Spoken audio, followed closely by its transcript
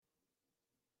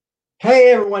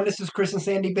Hey everyone, this is Chris and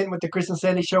Sandy Benton with the Chris and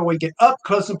Sandy Show. We get up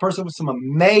close and personal with some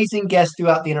amazing guests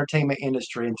throughout the entertainment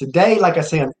industry. And today, like I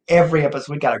say on every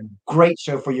episode, we got a great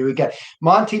show for you. We got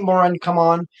Monty Moran come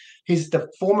on. He's the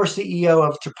former CEO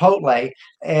of Chipotle,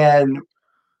 and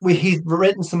he's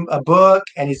written a book,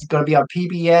 and he's going to be on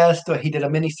PBS. So he did a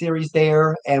mini series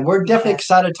there, and we're definitely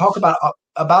excited to talk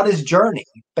about his journey,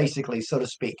 basically, so to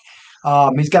speak.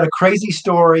 He's got a crazy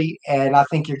story, and I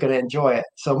think you're going to enjoy it.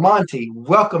 So, Monty,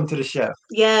 welcome to the show.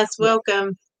 Yes,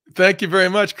 welcome. Thank you very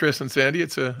much, Chris and Sandy.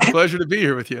 It's a pleasure to be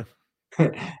here with you.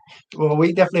 Well,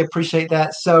 we definitely appreciate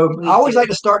that. So, I always like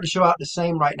to start the show out the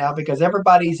same right now because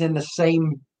everybody's in the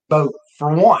same boat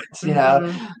for once, with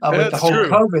the whole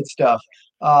COVID stuff.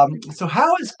 So,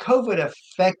 how has COVID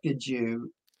affected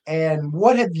you, and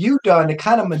what have you done to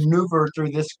kind of maneuver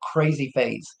through this crazy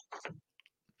phase?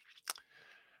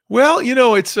 Well,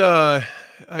 it's I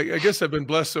guess I've been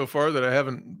blessed so far that I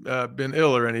haven't been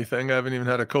ill or anything. I haven't even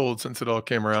had a cold since it all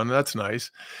came around. That's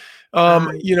nice.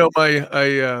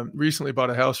 I recently bought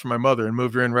a house for my mother and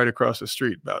moved her in right across the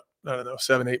street about, 9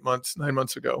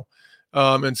 months ago.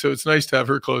 And so it's nice to have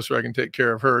her closer. I can take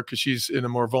care of her because she's in a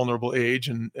more vulnerable age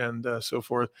and so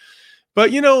forth.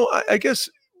 But, I guess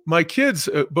my kids,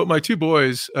 but my two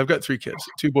boys, I've got three kids,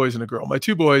 two boys and a girl. My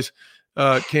two boys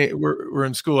were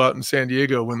in school out in San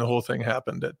Diego when the whole thing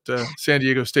happened at San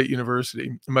Diego State University.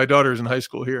 And my daughter's in high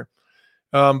school here.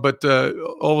 But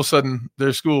all of a sudden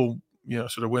their school,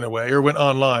 sort of went away or went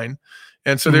online.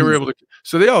 And so they were able to,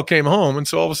 so they all came home. And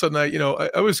so all of a sudden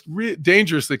I was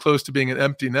dangerously close to being an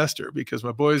empty nester because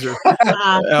my boys are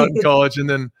out in college. And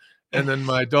then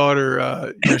my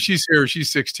daughter, she's here, she's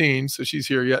 16. So she's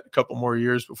here yet a couple more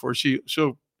years before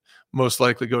she'll most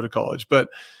likely go to college. But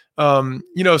so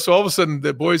all of a sudden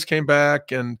the boys came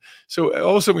back. And so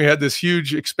all of a sudden we had this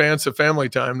huge expanse of family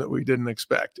time that we didn't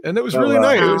expect. And it was really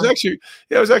nice.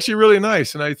 It was actually really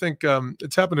nice. And I think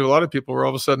it's happened to a lot of people where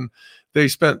all of a sudden they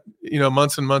spent,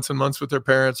 months and months and months with their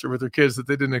parents or with their kids that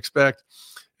they didn't expect.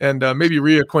 And maybe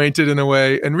reacquainted in a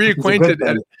way and reacquainted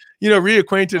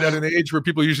at an age where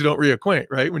people usually don't reacquaint,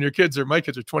 right? When my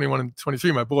kids are 21 and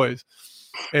 23, my boys.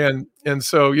 And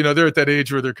so, they're at that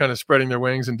age where they're kind of spreading their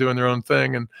wings and doing their own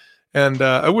thing. And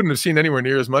I wouldn't have seen anywhere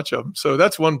near as much of them. So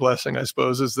that's one blessing, I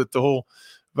suppose, is that the whole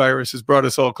virus has brought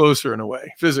us all closer in a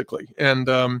way physically. And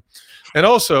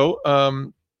also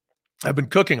I've been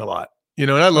cooking a lot,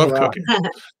 and I love cooking,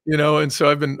 and so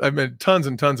I've made tons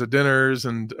and tons of dinners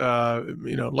and,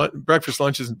 breakfast,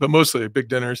 lunches, but mostly big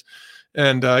dinners.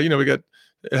 And,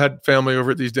 we had family over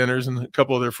at these dinners and a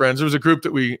couple of their friends. There was a group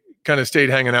that we kind of stayed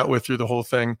hanging out with through the whole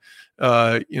thing.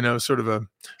 Sort of a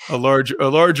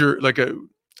larger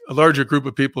group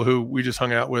of people who we just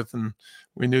hung out with, and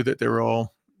we knew that they were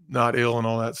all not ill and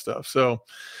all that stuff. So,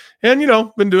 and,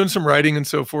 been doing some writing and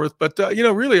so forth, but,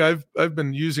 really I've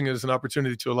been using it as an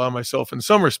opportunity to allow myself in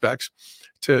some respects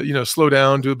to, slow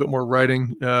down, do a bit more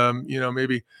writing,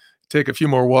 maybe take a few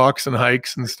more walks and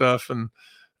hikes and stuff. And,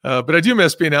 but I do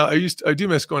miss being out. I do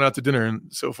miss going out to dinner and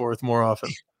so forth more often.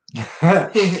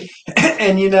 And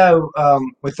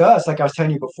with us, like I was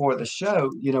telling you before the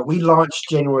show, we launched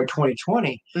January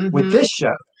 2020 with this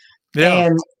show. Yeah.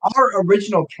 And our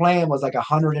original plan was like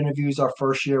 100 interviews our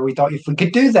first year. We thought if we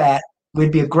could do that,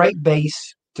 we'd be a great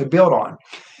base to build on.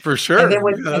 For sure. And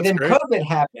then COVID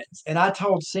happens. And I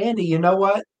told Sandy, you know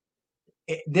what?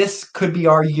 This could be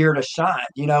our year to shine.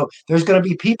 There's going to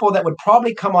be people that would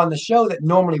probably come on the show that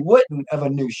normally wouldn't of a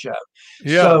new show.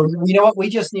 Yeah. So you know what? We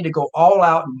just need to go all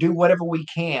out and do whatever we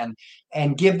can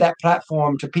and give that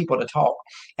platform to people to talk.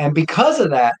 And because of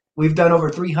that, we've done over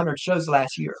 300 shows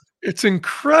last year. It's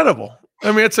incredible.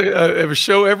 I mean, it's a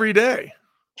show every day.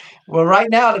 Well, right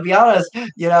now, to be honest,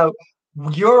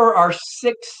 you're our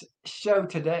sixth show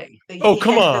today. Oh,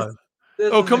 come on.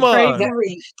 Come on.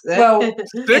 Well,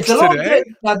 it's a little bit.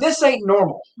 Now, this ain't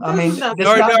normal. I mean,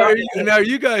 now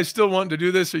you guys still want to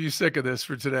do this? Or are you sick of this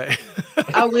for today? We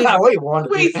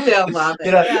still love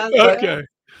it. Okay.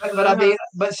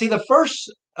 But see, the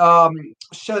first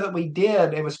show that we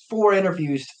did, it was 4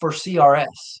 interviews for CRS,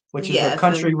 which is a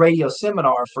country radio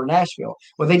seminar for Nashville.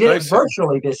 Well, they did it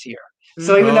virtually this year.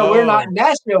 So even though we're not in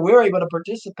Nashville, we were able to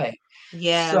participate.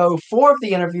 Yeah. So 4 of the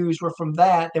interviews were from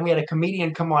that. Then we had a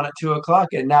comedian come on at 2:00,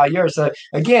 and now yours. So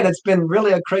again, it's been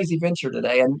really a crazy venture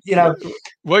today. And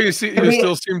well, you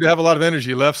still seem to have a lot of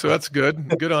energy left, so that's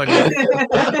good. Good on you.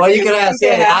 Well, you can ask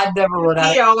Sandy. I never would.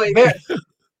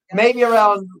 Maybe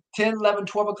around 10, 11,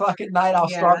 12 o'clock at night, I'll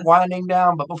start winding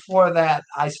down. But before that,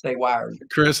 I stay wired.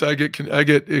 Chris, I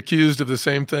get accused of the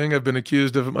same thing. I've been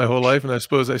accused of it my whole life, and I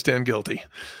suppose I stand guilty.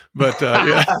 But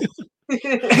yeah.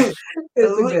 It's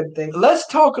a good thing. Let's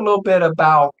talk a little bit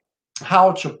about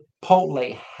how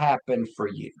Chipotle happen for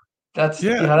you? That's,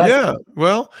 Yeah, yeah.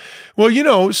 Well,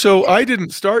 so I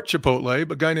didn't start Chipotle,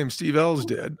 but a guy named Steve Ells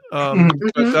did.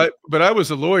 But I was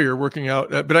a lawyer working out,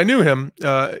 but I knew him.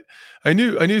 I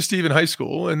knew Steve in high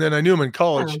school, and then I knew him in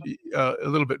college a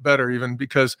little bit better, even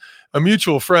because a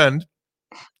mutual friend.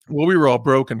 Well, we were all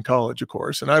broke in college, of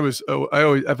course, and not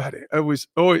only have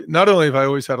I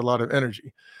always had a lot of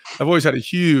energy, I've always had a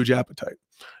huge appetite,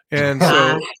 and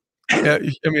so. Yeah,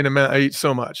 I mean, I eat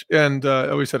so much, and I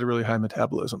always had a really high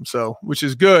metabolism. So, which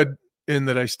is good in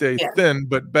that I stay thin,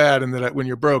 but bad in that when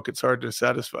you're broke, it's hard to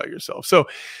satisfy yourself. So,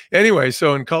 anyway,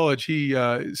 so in college,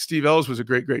 Steve Ells was a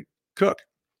great cook,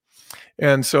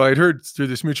 and so I'd heard through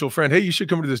this mutual friend, hey, you should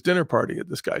come to this dinner party at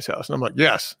this guy's house, and I'm like,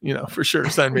 yes, for sure,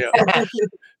 sign me up.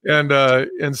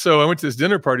 And so I went to this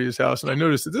dinner party at his house, and I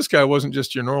noticed that this guy wasn't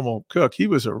just your normal cook; he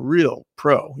was a real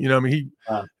pro. I mean,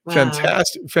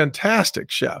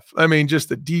 fantastic chef. I mean, just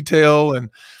the detail,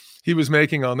 and he was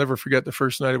making. I'll never forget the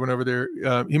first night I went over there.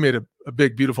 He made a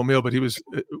big, beautiful meal, but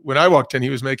when I walked in,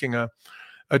 he was making a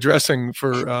dressing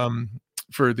for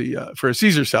a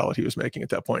Caesar salad he was making at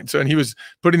that point. So, and he was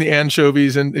putting the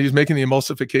anchovies and he was making the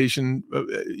emulsification,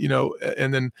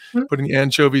 and then putting the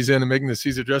anchovies in and making the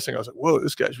Caesar dressing. I was like, whoa,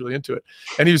 this guy's really into it.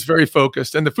 And he was very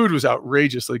focused, and the food was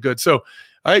outrageously good. So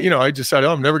I decided,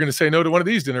 I'm never going to say no to one of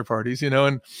these dinner parties,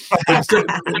 but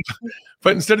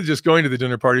instead of just going to the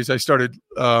dinner parties, I started,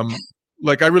 I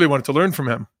really wanted to learn from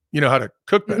him, how to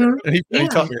cook better. And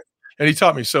he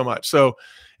taught me so much. So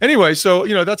anyway,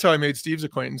 that's how I made Steve's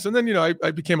acquaintance. And then,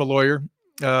 I became a lawyer.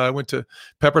 I went to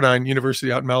Pepperdine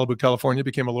University out in Malibu, California,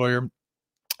 became a lawyer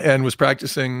and was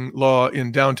practicing law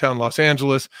in downtown Los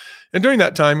Angeles. And during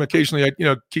that time, occasionally I'd,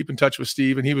 keep in touch with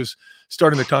Steve, and he was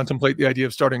starting to contemplate the idea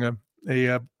of starting a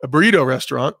burrito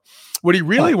restaurant. What he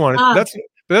really wanted,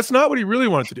 that's not what he really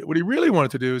wanted to do. What he really wanted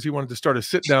to do is he wanted to start a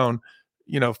sit down,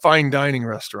 fine dining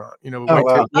restaurant,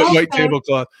 white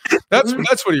tablecloth. That's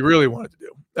what he really wanted to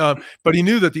do. But he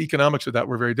knew that the economics of that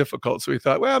were very difficult. So he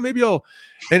thought, well, maybe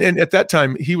and at that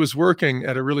time he was working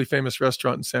at a really famous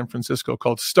restaurant in San Francisco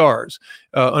called Stars,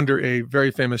 under a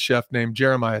very famous chef named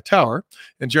Jeremiah Tower.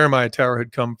 And Jeremiah Tower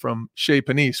had come from Chez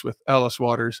Panisse with Alice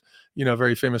Waters,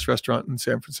 very famous restaurant in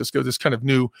San Francisco, this kind of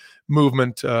new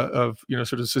movement of,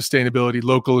 sort of sustainability,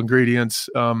 local ingredients,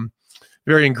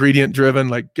 very ingredient driven,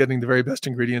 like getting the very best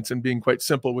ingredients and being quite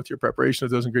simple with your preparation of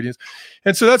those ingredients.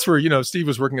 And so that's where, Steve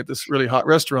was working at this really hot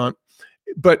restaurant,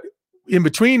 but in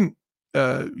between,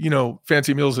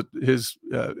 fancy meals at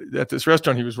this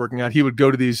restaurant he was working at, he would go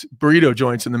to these burrito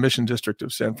joints in the Mission District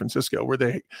of San Francisco, where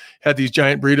they had these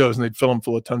giant burritos and they'd fill them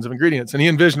full of tons of ingredients. And he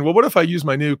envisioned, well, what if I use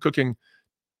my new cooking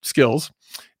skills,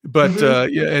 but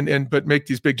but make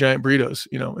these big giant burritos,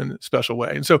 in a special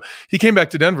way. And so he came back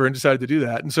to Denver and decided to do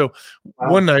that. And so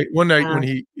one night when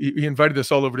he invited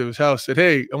us all over to his house, said,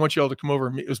 hey, I want you all to come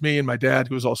over. It was me and my dad,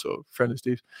 who was also a friend of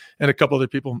Steve's, and a couple other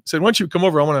people. Said, why don't you come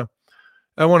over? I'm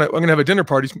going to have a dinner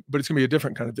party, but it's going to be a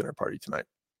different kind of dinner party tonight.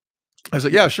 I was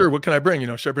like, yeah, sure. What can I bring?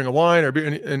 Should I bring a wine or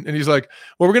beer? And he's like,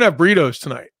 well, we're going to have burritos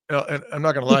tonight. And I'm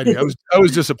not going to lie to you. I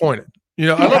was disappointed. I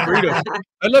love burritos.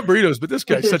 I love burritos, but this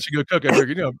guy's such a good cook. I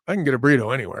figured, I can get a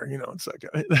burrito anywhere. It's like,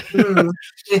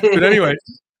 but anyway.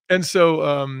 And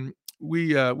so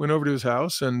we went over to his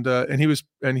house, and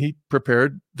he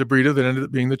prepared the burrito that ended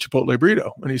up being the Chipotle burrito.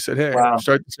 And he said, hey, I'm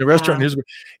starting this new restaurant.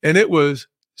 And it was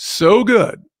so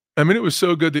good. I mean, it was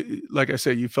so good that, like I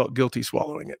say, you felt guilty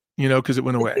swallowing it, because it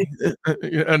went away.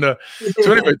 And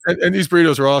so anyway, and these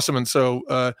burritos are awesome. And so,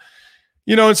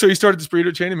 and so he started this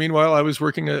burrito chain. And meanwhile, I was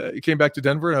working, he came back to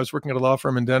Denver, and I was working at a law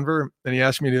firm in Denver. And he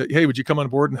asked me hey, would you come on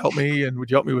board and help me? And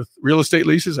would you help me with real estate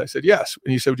leases? I said, yes.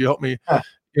 And he said, would you help me,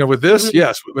 with this?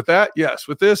 Yes. With that? Yes.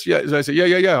 With this? Yes. I said,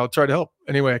 yeah. I'll try to help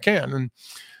any way I can.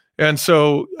 And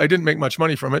so I didn't make much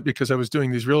money from it because I was doing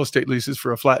these real estate leases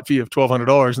for a flat fee of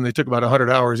 $1,200, and they took about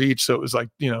 100 hours each. So it was like,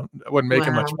 I wasn't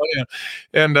making much money.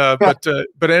 And, but I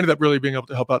ended up really being able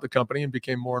to help out the company and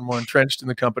became more and more entrenched in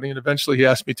the company. And eventually he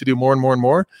asked me to do more and more and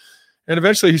more. And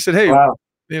eventually he said, hey,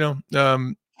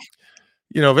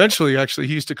 eventually actually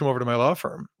he used to come over to my law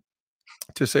firm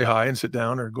to say hi and sit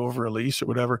down or go over a lease or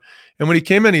whatever. And when he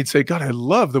came in, he'd say, God, I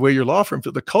love the way your law firm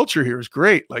feels. The culture here is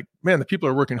great. Like, man, the people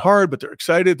are working hard, but they're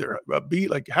excited. They're upbeat.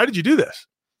 Like, how did you do this?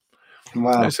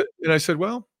 Wow. And I said,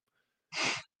 well,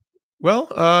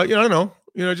 I don't know,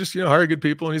 just, hire good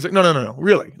people. And he's like, no,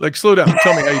 really, like, slow down.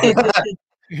 Tell me how you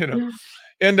do it.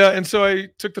 And so I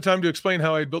took the time to explain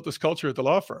how I built this culture at the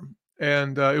law firm.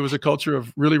 And it was a culture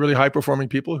of really, really high-performing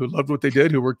people who loved what they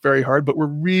did, who worked very hard, but were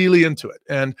really into it,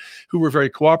 and who were very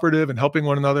cooperative and helping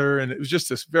one another. And it was just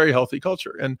this very healthy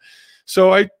culture. And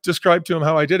so I described to him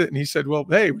how I did it. And he said, well,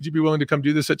 hey, would you be willing to come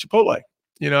do this at Chipotle?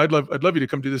 I'd love you to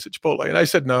come do this at Chipotle. And I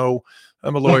said, no,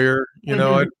 I'm a lawyer,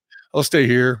 I'll stay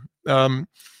here.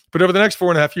 But over the next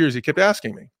 4.5 years, he kept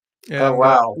asking me. And, oh,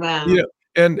 wow.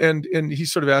 And he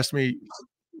sort of asked me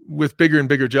with bigger and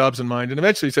bigger jobs in mind. And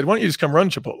eventually he said, why don't you just come run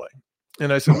Chipotle?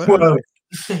 And I said, well,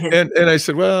 and I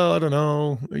said, well, I don't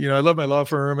know. I love my law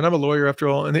firm and I'm a lawyer after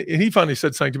all. And he finally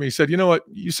said something to me. He said, you know what?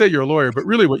 You say you're a lawyer, but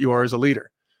really what you are is a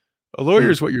leader. A lawyer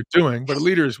is what you're doing, but a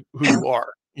leader is who you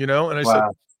are, And I said,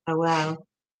 oh, wow.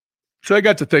 So I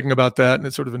got to thinking about that and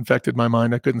it sort of infected my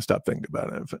mind. I couldn't stop thinking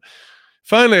about it.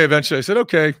 Finally, eventually I said,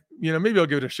 okay, maybe I'll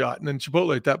give it a shot. And then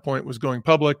Chipotle at that point was going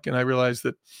public. And I realized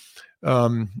that,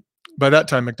 by that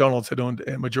time, McDonald's had owned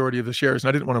a majority of the shares, and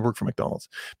I didn't want to work for McDonald's.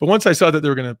 But once I saw that they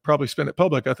were going to probably spin it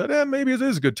public, I thought, maybe it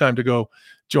is a good time to go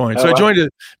join. So I joined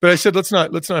it, but I said, let's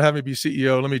not have me be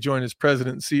CEO. Let me join as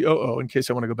president and COO in case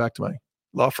I want to go back to my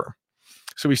law firm.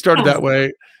 So we started that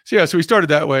way. So we started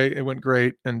that way. It went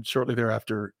great, and shortly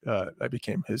thereafter, I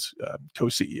became his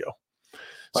co-CEO.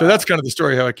 So that's kind of the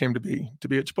story how I came to be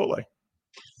at Chipotle.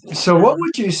 So what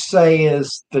would you say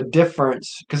is the difference?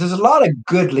 Because there's a lot of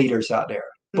good leaders out there.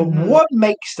 But what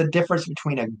makes the difference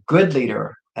between a good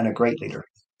leader and a great leader?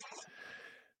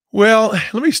 Well,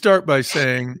 let me start by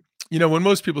saying, when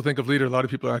most people think of leader, a lot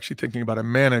of people are actually thinking about a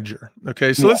manager.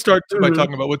 Okay, so let's start by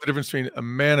talking about what the difference between a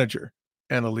manager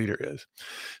and a leader is.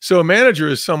 So a manager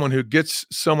is someone who gets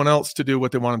someone else to do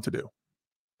what they want them to do,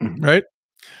 right?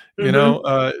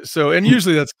 So, and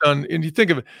usually that's done, and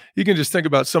you can just think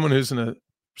about someone who's in a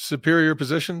superior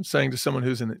position saying to someone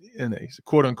who's in a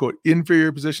quote unquote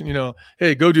inferior position,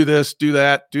 hey, go do this, do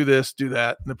that, do this, do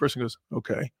that. And the person goes,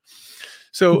 okay.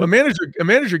 So a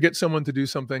manager gets someone to do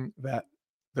something that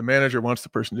the manager wants the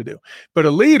person to do. But a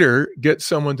leader gets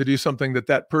someone to do something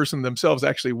that person themselves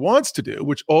actually wants to do,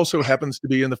 which also happens to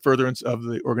be in the furtherance of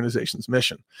the organization's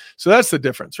mission. So that's the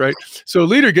difference, right? So a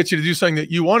leader gets you to do something that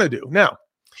you want to do. Now,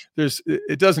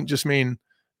 it doesn't just mean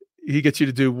he gets you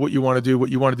to do what you wanted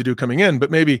to do coming in. But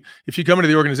maybe if you come into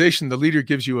the organization, the leader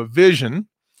gives you a vision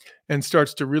and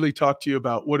starts to really talk to you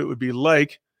about what it would be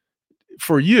like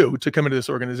for you to come into this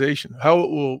organization, how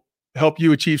it will help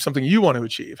you achieve something you want to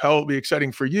achieve, how it will be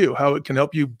exciting for you, how it can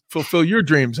help you fulfill your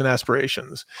dreams and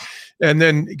aspirations, and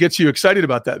then gets you excited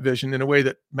about that vision in a way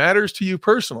that matters to you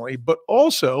personally, but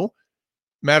also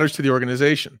matters to the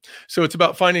organization. So it's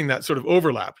about finding that sort of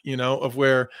overlap, of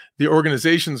where the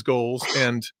organization's goals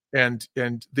and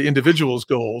the individual's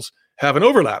goals have an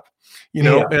overlap,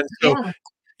 and so,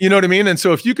 you know what I mean? And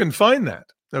so if you can find that,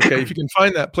 okay, if you can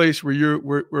find that place where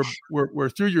where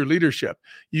through your leadership,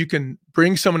 you can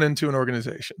bring someone into an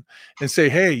organization and say,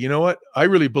 hey, you know what? I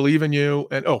really believe in you.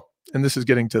 And this is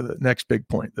getting to the next big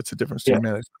point. That's the difference between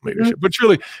management and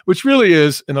leadership, which really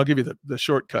is, and I'll give you the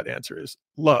shortcut answer is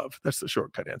love. That's the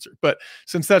shortcut answer. But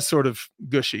since that's sort of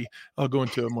gushy, I'll go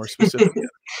into a more specific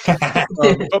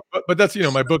but that's,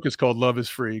 my book is called Love is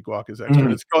Free, Guac is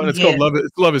Expert. It's called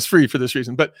Love is Free for this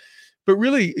reason. But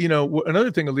really,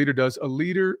 another thing a leader does, a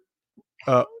leader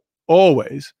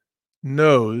always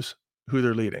knows who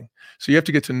they're leading. So you have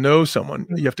to get to know someone.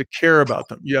 You have to care about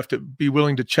them. You have to be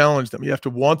willing to challenge them. You have to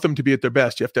want them to be at their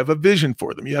best. You have to have a vision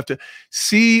for them. You have to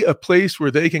see a place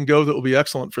where they can go that will be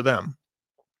excellent for them,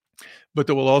 but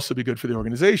that will also be good for the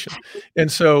organization. And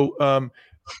so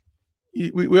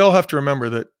we all have to remember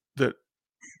that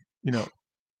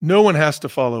no one has to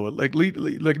follow it.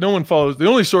 Like no one follows. The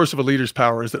only source of a leader's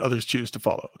power is that others choose to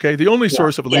follow. Okay. The only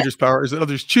source of a leader's power is that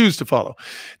others choose to follow.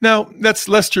 Now that's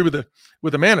less true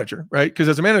with a manager, right? Because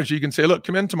as a manager, you can say, look,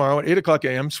 come in tomorrow at 8:00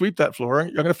 a.m., sweep that floor, and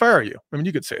I'm going to fire you. I mean,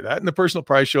 you could say that, and the person will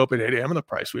probably show up at 8 a.m. and they'll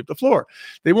probably sweep the floor.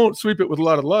 They won't sweep it with a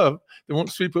lot of love. They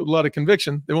won't sweep it with a lot of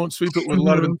conviction. They won't sweep it with a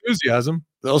lot of enthusiasm.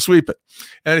 They'll sweep it.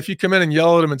 And if you come in and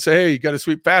yell at them and say, hey, you got to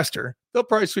sweep faster, they'll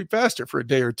probably sweep faster for a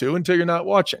day or two until you're not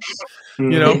watching. But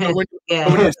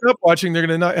when you stop watching, they're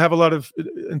going to not have a lot of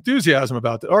enthusiasm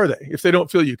about it, are they? If they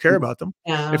don't feel you care about them,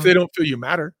 if they don't feel you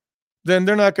matter, then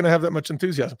they're not going to have that much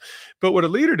enthusiasm. But what a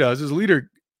leader does is a leader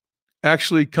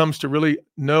actually comes to really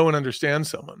know and understand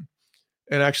someone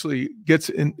and actually gets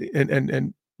in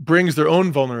and brings their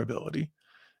own vulnerability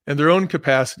and their own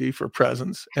capacity for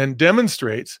presence and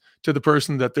demonstrates to the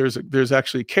person that there's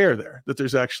actually care there, that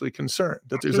there's actually concern,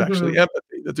 that there's actually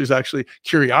empathy, that there's actually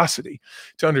curiosity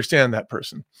to understand that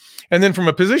person. And then from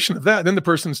a position of that, then the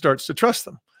person starts to trust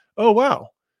them. Oh, wow.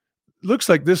 Looks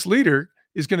like this leader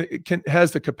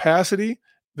has the capacity,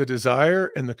 the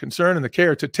desire, and the concern and the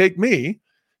care to take me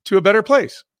to a better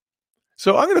place.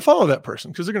 So I'm going to follow that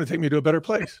person because they're going to take me to a better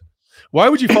place. Why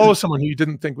would you follow someone who you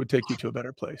didn't think would take you to a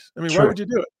better place? I mean, why would you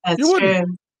do it? You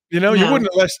wouldn't. You wouldn't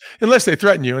unless they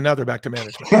threaten you, and now they're back to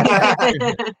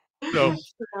management.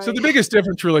 So the biggest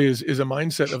difference really is a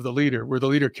mindset of the leader, where the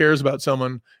leader cares about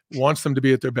someone, wants them to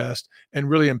be at their best, and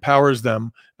really empowers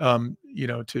them,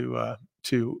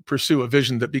 to pursue a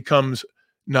vision that becomes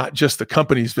not just the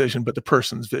company's vision, but the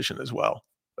person's vision as well,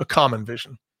 a common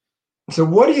vision. So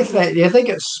what do you think? Do you think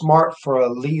it's smart for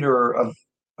a leader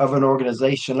of an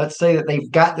organization? Let's say that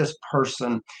they've got this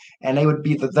person and they would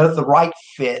be the right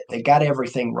fit. They got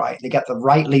everything right. They got the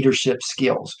right leadership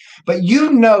skills. But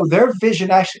their vision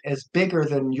actually is bigger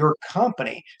than your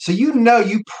company. So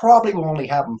you probably will only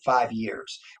have them 5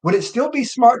 years. Would it still be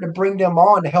smart to bring them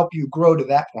on to help you grow to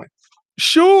that point?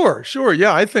 Sure.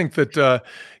 Yeah, I think that,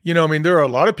 there are a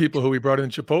lot of people who we brought in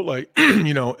Chipotle,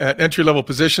 at entry-level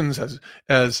positions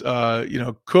as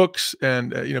cooks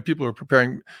and, people who are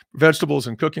preparing vegetables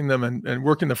and cooking them and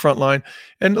working the front line.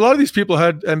 And a lot of these people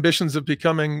had ambitions of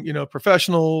becoming,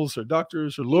 professionals or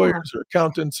doctors or lawyers or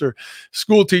accountants or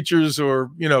school teachers or,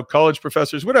 college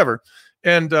professors, whatever.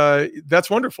 And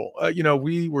that's wonderful.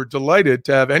 We were delighted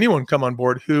to have anyone come on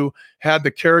board who had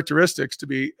the characteristics to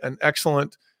be an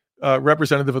excellent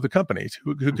representative of the company,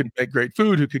 who could make great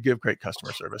food, who could give great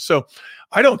customer service. So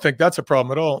I don't think that's a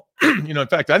problem at all. In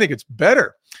fact, I think it's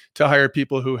better to hire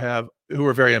people who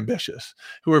are very ambitious,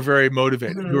 who are very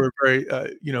motivated, who are very,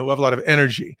 who have a lot of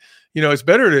energy. It's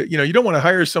better to, you don't want to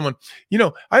hire someone,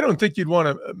 I don't think you'd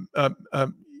want to,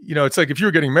 it's like if you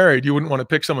were getting married, you wouldn't want to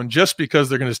pick someone just because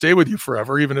they're going to stay with you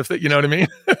forever, even if they, you know what I mean?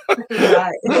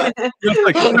 Right.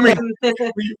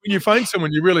 When you find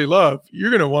someone you really love, you're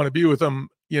going to want to be with them,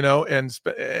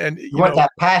 and you want that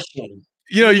passion.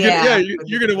 You're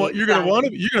going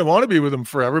to want to be with them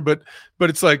forever. But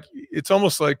it's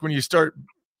almost like when you start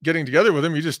getting together with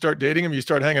them, you just start dating them, you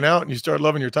start hanging out, and you start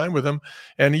loving your time with them,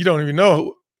 and you don't even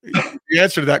know the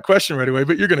answer to that question right away,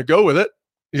 but you're going to go with it.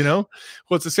 Well,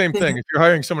 it's the same thing. If you're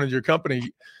hiring someone in your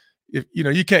company, if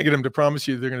you can't get them to promise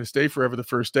you they're going to stay forever the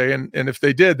first day, and if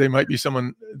they did, they might be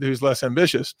someone who's less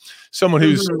ambitious, someone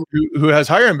who has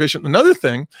higher ambition. Another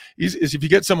thing is if you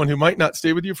get someone who might not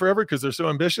stay with you forever because they're so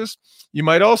ambitious, they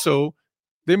might also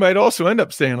end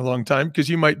up staying a long time, because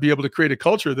you might be able to create a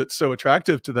culture that's so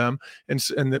attractive to them and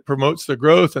that promotes their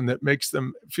growth and that makes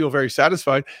them feel very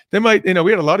satisfied. They might,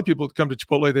 we had a lot of people come to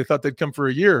Chipotle. They thought they'd come for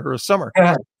a year or a summer.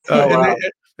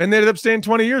 And they ended up staying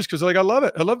 20 years because they're like, I love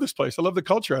it. I love this place. I love the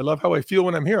culture. I love how I feel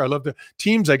when I'm here. I love the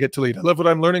teams I get to lead. I love what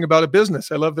I'm learning about a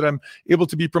business. I love that I'm able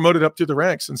to be promoted up through the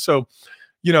ranks. And so,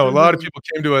 a lot of people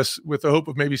came to us with the hope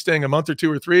of maybe staying a month or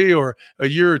 2 or 3 or a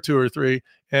year or 2 or 3.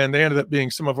 And they ended up being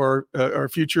some of our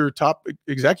future top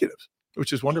executives,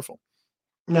 which is wonderful.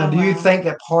 Now, do you think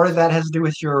that part of that has to do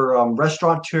with your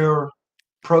restaurateur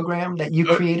program that you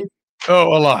created?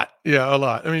 Oh, a lot. Yeah, a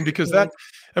lot. Because the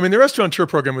restaurateur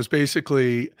program was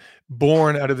basically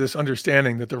born out of this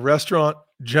understanding that the restaurant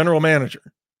general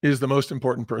manager is the most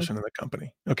important person in the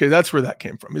company. Okay, that's where that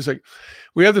came from. It's like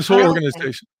we have this whole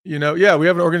organization. We have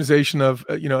an organization of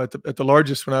at the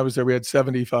largest, when I was there, we had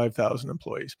 75,000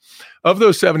 employees. Of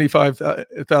those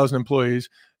 75,000 employees,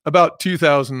 about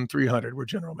 2,300 were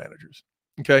general managers.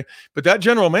 Okay, but that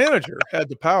general manager had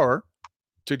the power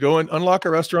to go and unlock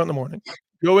a restaurant in the morning,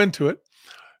 go into it,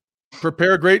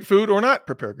 prepare great food or not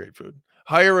prepare great food,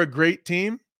 hire a great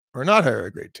team or not hire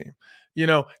a great team,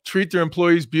 treat their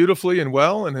employees beautifully and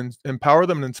well and empower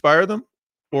them and inspire them,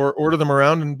 or order them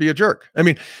around and be a jerk.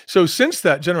 So since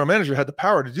that general manager had the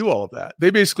power to do all of that,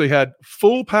 they basically had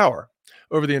full power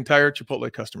over the entire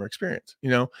Chipotle customer experience,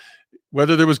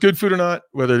 whether there was good food or not,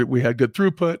 whether we had good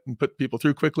throughput and put people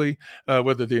through quickly,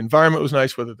 whether the environment was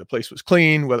nice, whether the place was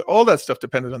clean, whether all that stuff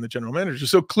depended on the general manager.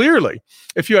 So clearly,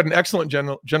 if you had an excellent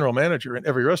general manager in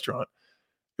every restaurant,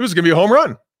 it was going to be a home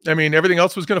run. Everything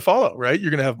else was going to follow, right? You're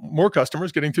going to have more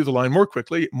customers getting through the line more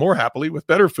quickly, more happily, with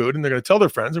better food, and they're going to tell their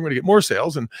friends, and we're going to get more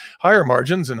sales and higher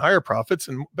margins and higher profits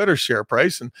and better share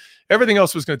price, and everything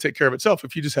else was going to take care of itself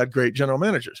if you just had great general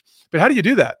managers. But how do you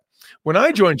do that? When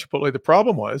I joined Chipotle, the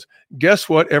problem was, guess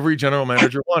what every general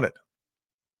manager wanted?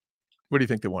 What do you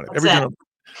think they wanted?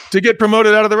 To get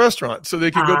promoted out of the restaurant so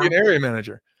they could go be an area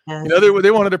manager.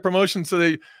 They wanted a promotion,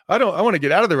 so I want to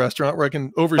get out of the restaurant where I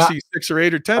can oversee 6 or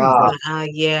 8 or 10.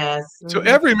 Yes. So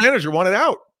every manager wanted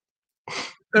out.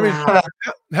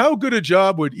 How good a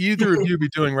job would either of you be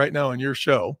doing right now on your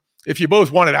show if you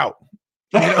both wanted out?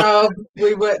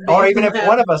 We would, or even if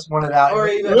one of us wanted out, or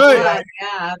even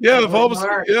if all of a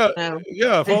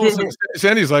sudden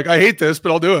Sandy's like, I hate this,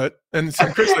 but I'll do it, and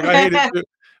Chris like,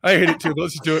 I hate it too, but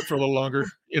let's just do it for a little longer.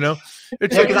 It's Yeah, like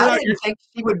because you're I not. didn't think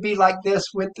she would be like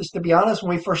this with us. To be honest,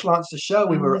 when we first launched the show,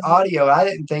 we were Mhm. audio. I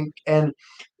didn't think, and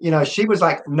she was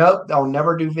like, "Nope, I'll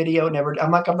never do video. Never."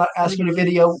 I'm like, "I'm not asking you to Mhm.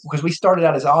 video," because we started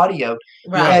out as audio,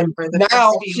 Yeah. Right. and For the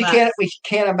now first few she months. can't. We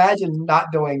can't imagine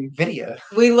not doing video.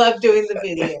 We love doing the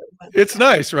video. It's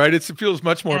nice, right? It feels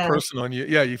much more Yeah. personal, and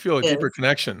you feel a deeper Yes.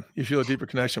 connection. You feel a deeper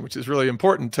connection, which is really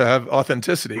important to have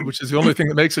authenticity, which is the only thing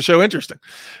that makes a show interesting.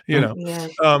 You know,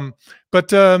 Yeah.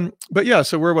 but yeah.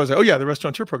 So where was I? Oh yeah, the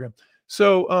restaurateur program.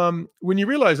 So when you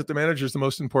realize that the manager is the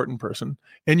most important person,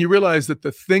 and you realize that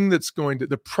the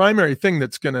primary thing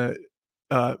that's going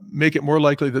to make it more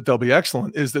likely that they'll be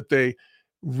excellent is that they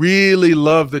really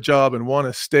love the job and want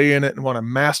to stay in it and want to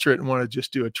master it and want to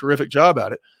just do a terrific job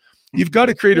at it. You've got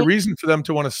to create a reason for them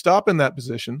to want to stop in that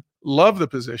position, love the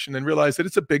position, and realize that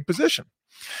it's a big position.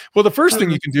 Well, the first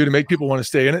thing you can do to make people want to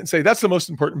stay in it and say, that's the most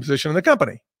important position in the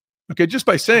company. Okay, just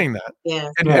by saying that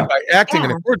Yes. and by acting in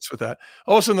Yeah. accordance with that,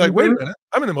 all of a sudden, like, wait a Mhm. minute,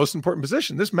 I'm in the most important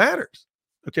position. This matters.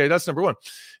 Okay, that's number one.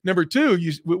 Number two,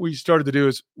 what we started to do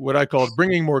is what I called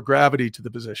bringing more gravity to the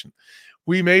position.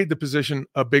 We made the position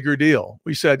a bigger deal.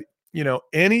 We said,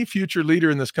 any future leader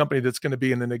in this company that's going to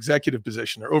be in an executive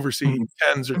position or oversee Mhm.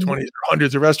 tens or Mhm. 20s or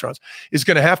hundreds of restaurants is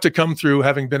going to have to come through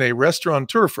having been a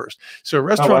restaurateur first. So a Oh wow.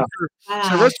 restaurateur, Wow.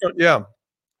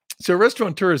 So a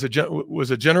restaurateur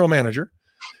was a general manager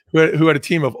who had a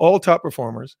team of all top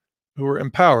performers who were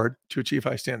empowered to achieve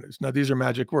high standards. Now, these are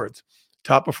magic words: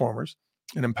 top performers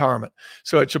and empowerment.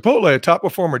 So at Chipotle, a top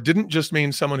performer didn't just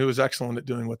mean someone who was excellent at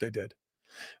doing what they did.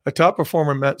 A top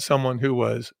performer meant someone who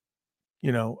was,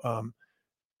 who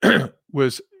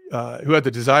had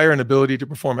the desire and ability to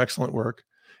perform excellent work,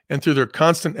 and through their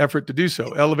constant effort to do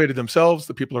so, elevated themselves,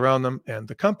 the people around them, and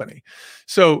the company.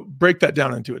 So break that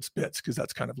down into its bits, because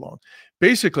that's kind of long.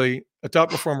 Basically, a top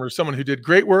performer is someone who did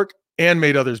great work and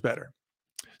made others better.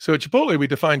 So at Chipotle, we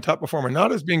defined top performer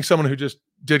not as being someone who just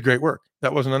did great work.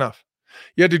 That wasn't enough.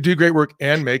 You had to do great work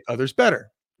and make others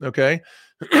better. Okay.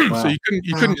 So Wow.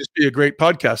 you couldn't just be a great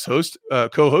podcast host,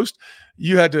 co-host.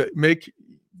 You had to make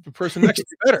the person next to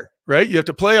you better, right? You have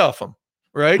to play off them,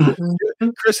 right?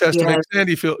 Mhm. Chris has to Yes.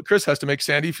 make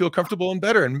Sandy feel comfortable and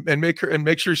better and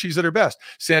make sure she's at her best.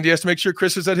 Sandy has to make sure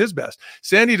Chris is at his best.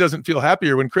 Sandy doesn't feel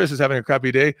happier when Chris is having a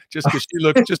crappy day just because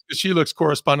she looks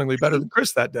correspondingly better than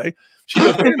Chris that day. She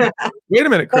goes, wait a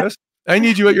minute, Chris, I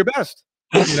need you at your best.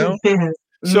 So Mhm.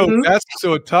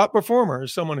 so a top performer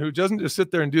is someone who doesn't just sit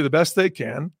there and do the best they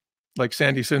can, like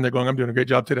Sandy sitting there going, I'm doing a great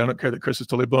job today. I don't care that Chris is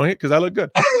totally blowing it because I look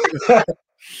good.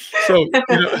 So,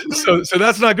 so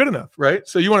that's not good enough, right?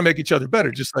 So you want to make each other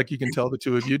better, just like you can tell the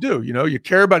two of you do. You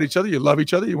care about each other, you love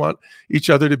each other, you want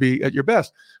each other to be at your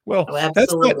best. Well, Oh,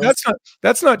 absolutely.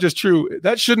 that's not just true.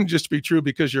 That shouldn't just be true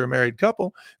because you're a married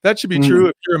couple. That should be true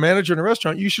if you're a manager in a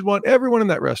restaurant. You should want everyone in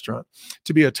that restaurant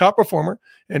to be a top performer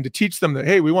and to teach them that,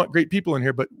 hey, we want great people in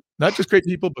here, but not just great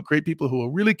people, but great people who will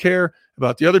really care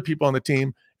about the other people on the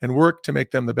team and work to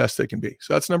make them the best they can be.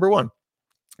 So that's number one.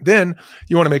 Then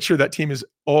you want to make sure that team is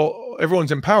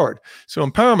everyone's empowered. So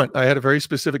empowerment, I had a very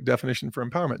specific definition for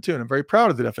empowerment too. And I'm very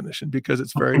proud of the definition because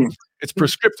it's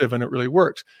prescriptive and it really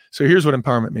works. So here's what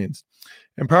empowerment means.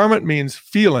 Empowerment means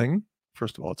feeling.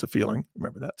 First of all, it's a feeling.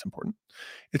 Remember that, it's important.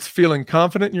 It's feeling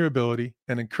confident in your ability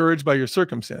and encouraged by your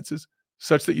circumstances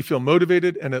such that you feel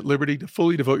motivated and at liberty to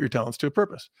fully devote your talents to a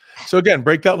purpose. So again,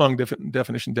 break that long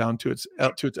definition down to its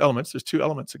elements. There's two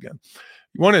elements again.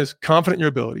 One is confident in your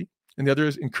ability, and the other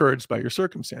is encouraged by your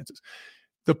circumstances.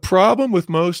 The problem with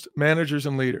most managers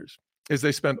and leaders is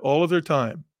they spend all of their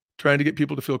time trying to get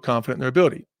people to feel confident in their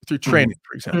ability through training,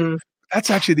 for example. That's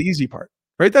actually the easy part,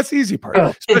 right? That's the easy part,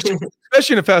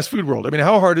 especially in a fast food world. I mean,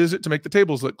 how hard is it to make the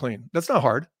tables look clean? That's not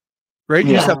hard, right?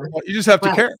 You just have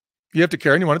to care. You have to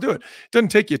care and you want to do it. It doesn't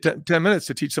take you 10 minutes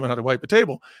to teach someone how to wipe a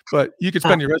table, but you could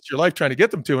spend the rest of your life trying to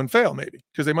get them to and fail maybe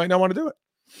because they might not want to do it.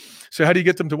 So how do you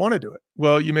get them to want to do it?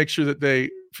 Well, you make sure that they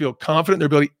feel confident in their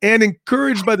ability and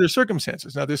encouraged by their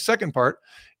circumstances. Now, this second part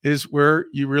is where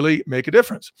you really make a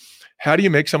difference. How do you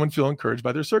make someone feel encouraged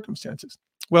by their circumstances?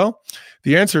 Well,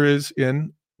 the answer is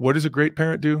in what does a great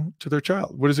parent do to their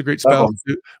child? What does a great spouse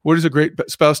do? What does a great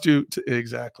spouse do?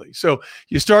 Exactly. So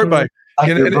you start by,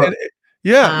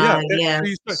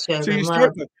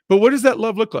 but what does that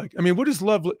love look like? I mean, what does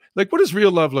love like? What does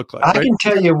real love look like? I can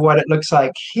tell you what it looks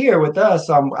like here with us.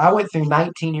 I went through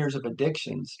 19 years of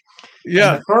addictions.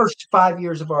 Yeah. And the first 5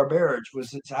 years of our marriage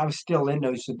I was still in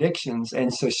those addictions.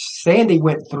 And so Sandy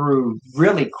went through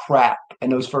really crap in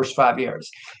those first 5 years.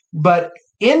 But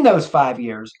in those 5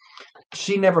 years,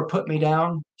 she never put me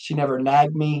down. She never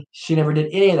nagged me. She never did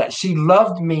any of that. She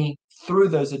loved me through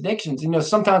those addictions.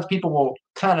 Sometimes people will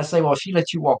kind of say, well, she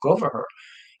let you walk over her.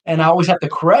 And I always have to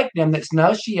correct them. That's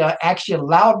no, she actually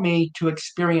allowed me to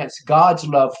experience God's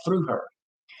love through her.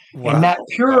 And Wow. that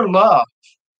pure love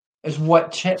is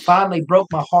what finally broke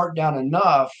my heart down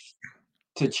enough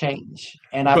to change.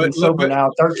 And I've been sober now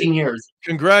 13 years.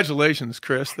 Congratulations,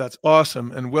 Chris. That's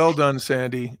awesome. And well done,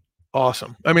 Sandy.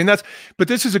 Awesome. I mean, but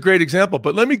this is a great example.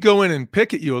 But let me go in and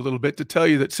pick at you a little bit to tell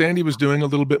you that Sandy was doing a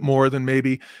little bit more than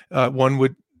maybe one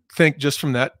would think just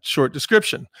from that short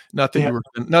description. Not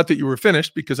that you were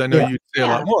finished, because I know you'd say a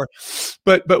lot more.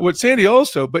 But what Sandy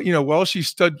also, while she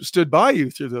stood by you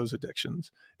through those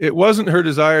addictions, it wasn't her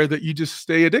desire that you just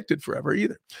stay addicted forever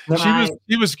either. Right.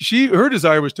 Her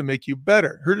desire was to make you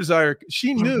better. Her desire,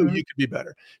 she knew you could be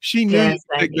better. She knew you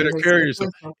could take better care of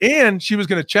yourself, and she was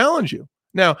going to challenge you.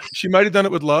 Now, she might have done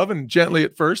it with love and gently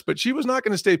at first, but she was not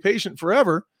going to stay patient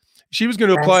forever. She was going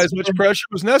to apply as much pressure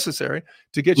as necessary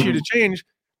to get you to change,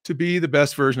 to be the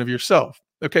best version of yourself.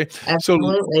 Okay.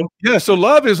 Absolutely. So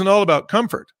love isn't all about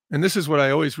comfort. And this is what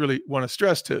I always really want to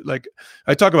stress to, like,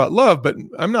 I talk about love, but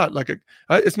I'm not like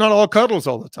it's not all cuddles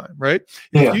all the time. Right.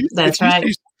 Yeah, that's right.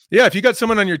 If you got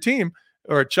someone on your team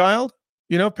or a child,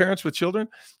 parents with children.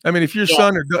 I mean, if your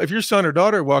son or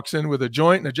daughter walks in with a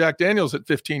joint and a Jack Daniels at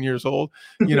 15 years old,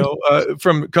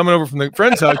 from coming over from the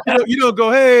friend's house, you don't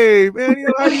go, "Hey man,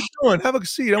 how you doing? Have a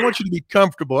seat. I want you to be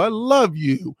comfortable. I love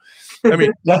you." I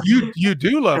mean, you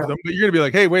do love them, but you're gonna be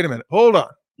like, "Hey, wait a minute, hold on.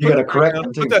 You got to correct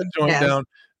them too. Put that joint down.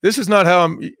 This is not how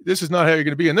you're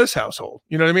gonna be in this household."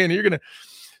 You know what I mean?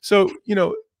 So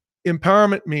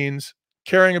empowerment means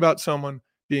caring about someone,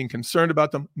 being concerned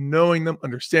about them, knowing them,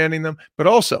 understanding them, but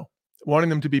also wanting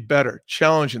them to be better,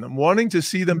 challenging them, wanting to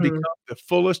see them become the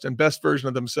fullest and best version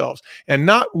of themselves, and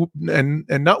not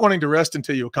wanting to rest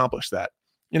until you accomplish that.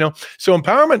 So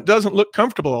empowerment doesn't look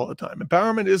comfortable all the time.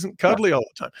 Empowerment isn't cuddly all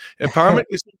the time.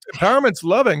 Empowerment's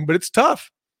loving, but it's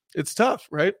tough. It's tough,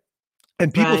 right?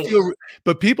 And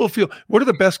people feel, what are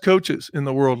the best coaches in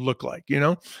the world look like?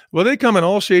 Well, they come in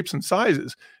all shapes and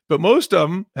sizes, but most of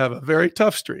them have a very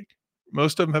tough streak.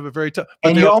 Most of them have a very tough.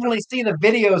 And you only see the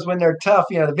videos when they're tough.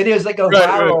 The videos that go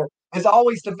viral is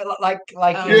always like.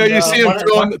 You see them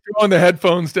throwing the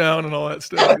headphones down and all that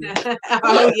stuff.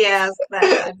 Oh yes,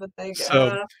 that type of thing.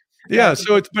 So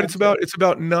it's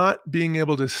about not being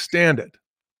able to stand it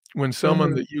when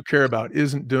someone that you care about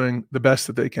isn't doing the best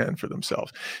that they can for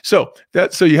themselves. So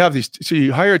you have these. So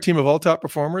you hire a team of all top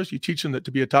performers. You teach them that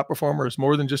to be a top performer is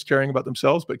more than just caring about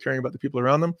themselves, but caring about the people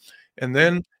around them. And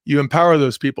then you empower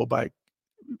those people by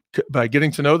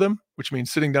getting to know them, which means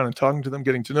sitting down and talking to them,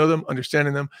 getting to know them,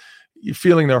 understanding them, you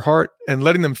feeling their heart, and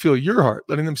letting them feel your heart,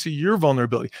 letting them see your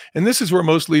vulnerability. And this is where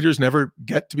most leaders never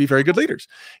get to be very good leaders,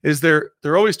 is they're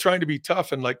always trying to be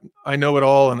tough and like, I know it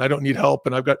all and I don't need help.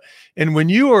 And when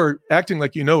you are acting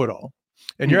like you know it all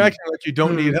and you're acting like you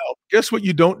don't need help, guess what?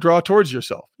 You don't draw towards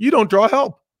yourself. You don't draw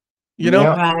help. Right.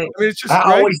 I mean, it's just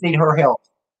I always need her help.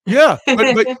 Yeah,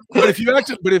 but if you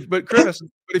acted, Chris,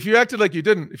 if you acted like you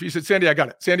didn't, if you said, "Sandy, I got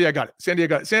it. Sandy, I got it. Sandy, I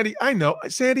got it. Sandy, I know.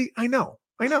 Sandy, I know.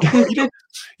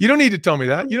 You don't need to tell me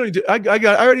that. You don't need to.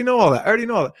 I already know all that. I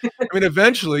mean,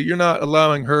 eventually, you're not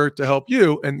allowing her to help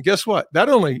you, and guess what? That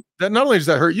not only does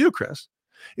that hurt you, Chris,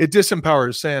 it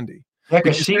disempowers Sandy. Yeah,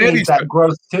 because she needs that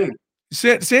growth too.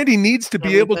 Sandy needs to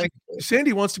be able to.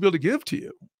 Sandy wants to be able to give to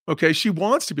you. Okay, she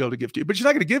wants to be able to give to you, but she's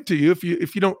not going to give to you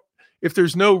if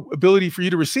there's no ability for you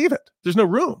to receive it. There's no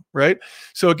room, right?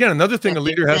 So again, another thing a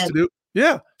leader has to do.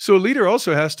 Yeah. So a leader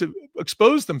also has to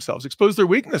expose themselves, expose their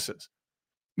weaknesses.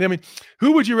 I mean,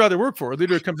 who would you rather work for? A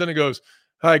leader comes in and goes,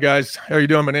 "Hi guys, how are you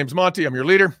doing? My name's Monty. I'm your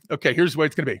leader. Okay, here's the way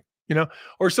it's going to be."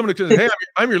 Or someone who says, "Hey,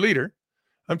 I'm your leader.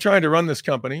 I'm trying to run this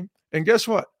company. And guess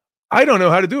what? I don't know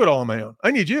how to do it all on my own.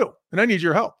 I need you and I need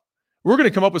your help. We're going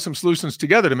to come up with some solutions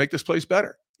together to make this place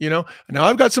better." Now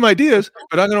I've got some ideas,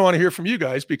 but I'm going to want to hear from you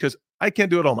guys because I can't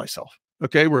do it all myself.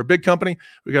 Okay. We're a big company.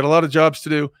 We got a lot of jobs to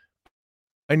do.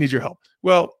 I need your help.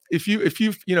 Well,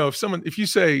 if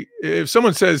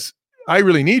someone says, "I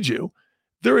really need you,"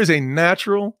 there is a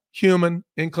natural human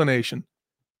inclination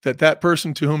that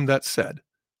person to whom that's said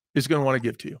is going to want to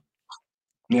give to you.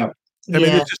 Yeah.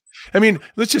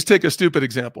 Let's just take a stupid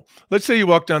example. Let's say you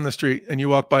walk down the street and you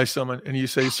walk by someone and you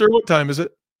say, "Sir, what time is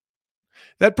it?"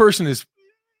 That person is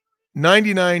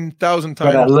 99,000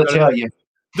 times. I'll tell you.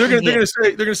 They're going to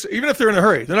say, even if they're in a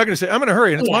hurry, they're not going to say, "I'm in a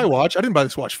hurry and it's my watch. I didn't buy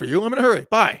this watch for you. I'm in a hurry.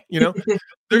 Bye." They're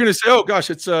going to say, "Oh gosh,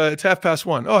 it's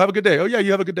 1:30. Oh, have a good day. Oh yeah,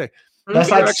 you have a good day." That's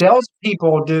like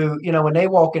salespeople do. When they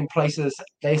walk in places,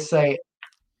 they say,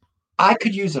 "I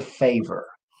could use a favor."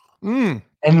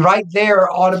 And right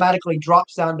there automatically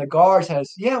drops down the guard,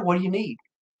 says, "Yeah, what do you need?"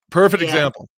 Perfect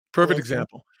example.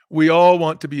 We all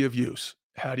want to be of use.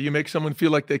 How do you make someone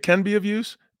feel like they can be of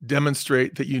use?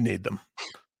 demonstrate that you need them.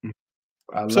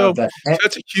 I love So that.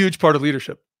 that's a huge part of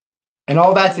leadership. And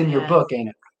all that's in your book, ain't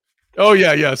it? Oh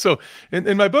yeah. So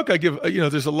in my book, I give,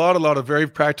 there's a lot of very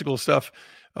practical stuff.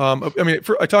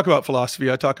 I talk about philosophy.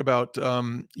 I talk about,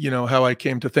 how I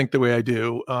came to think the way I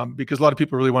do, because a lot of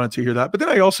people really wanted to hear that. But then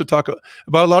I also talk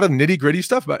about a lot of nitty gritty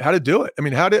stuff about how to do it. I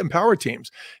mean, how to empower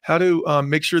teams, how to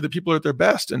make sure that people are at their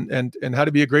best, and how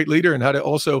to be a great leader, and how to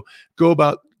also go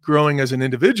about growing as an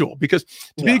individual. Because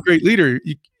to be a great leader,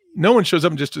 no one shows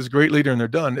up just as a great leader and they're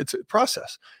done. It's a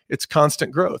process. It's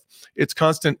constant growth. It's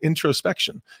constant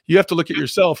introspection. You have to look at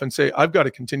yourself and say, I've got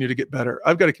to continue to get better.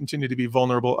 I've got to continue to be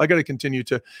vulnerable. I got to continue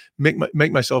to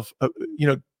make myself,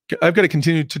 I've got to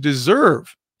continue to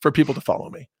deserve for people to follow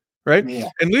me. Right. Yeah.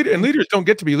 And leaders don't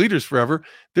get to be leaders forever.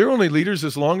 They're only leaders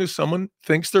as long as someone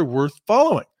thinks they're worth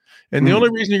following. And the only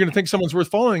reason you're going to think someone's worth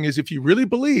following is if you really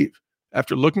believe,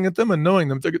 after looking at them and knowing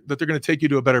them, that they're going to take you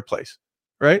to a better place.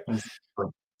 Right.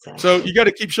 So you got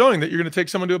to keep showing that you're going to take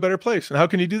someone to a better place. And how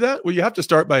can you do that? Well, you have to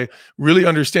start by really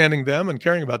understanding them and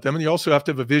caring about them. And you also have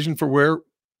to have a vision for where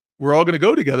we're all going to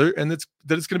go together, and that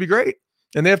it's going to be great.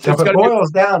 And they have to. So if it boils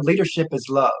down, leadership is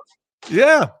love.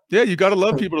 Yeah. You got to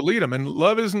love people to lead them, and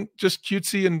love isn't just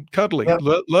cutesy and cuddly. Yep.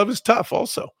 Love is tough,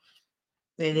 also.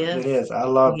 It is. It is. I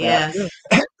love that.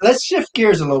 Let's shift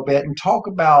gears a little bit and talk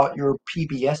about your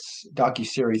PBS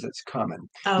docuseries that's coming.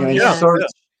 Search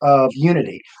of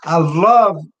Unity. I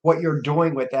love what you're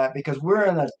doing with that, because we're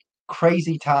in a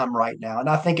crazy time right now, and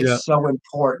I think it's so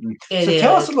important.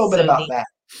 Tell us a little bit about that.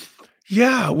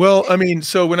 Yeah, well,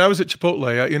 so when I was at Chipotle,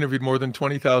 I interviewed more than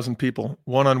 20,000 people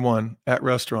one-on-one at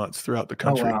restaurants throughout the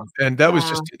country. Oh, wow. And that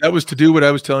was to do what I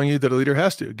was telling you that a leader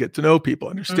has to: get to know people,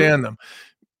 understand them,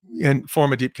 and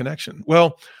form a deep connection.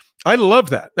 Well, I love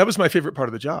that. That was my favorite part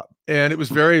of the job. And it was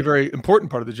very, very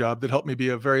important part of the job that helped me be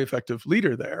a very effective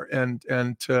leader there, and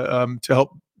to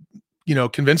help,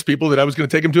 convince people that I was going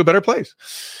to take them to a better place.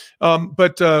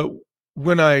 But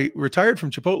when I retired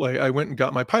from Chipotle, I went and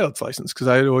got my pilot's license, because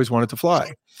I had always wanted to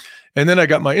fly. And then I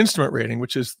got my instrument rating,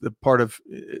 which is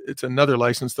it's another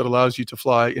license that allows you to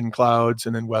fly in clouds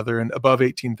and in weather and above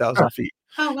 18,000 feet.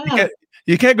 Oh, wow.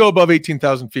 You can't go above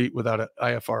 18,000 feet without an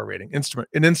IFR rating,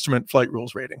 an instrument flight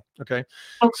rules rating. Okay.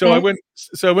 So I went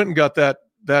and got that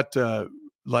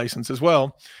license as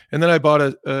well. And then I bought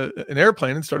an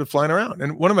airplane and started flying around.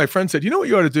 And one of my friends said, "You know what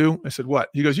you ought to do?" I said, "What?"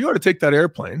 He goes, "You ought to take that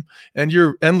airplane and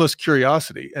your endless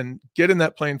curiosity and get in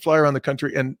that plane, fly around the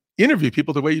country, and interview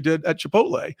people the way you did at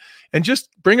Chipotle, and just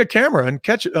bring a camera and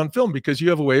catch it on film, because you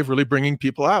have a way of really bringing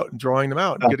people out and drawing them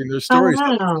out and getting their stories."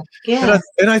 Yeah.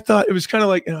 And I thought it was kind of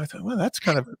like, I thought, well,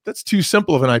 that's too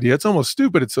simple of an idea. It's almost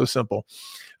stupid. It's so simple.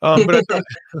 But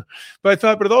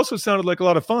it also sounded like a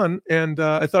lot of fun, and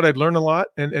I thought I'd learn a lot,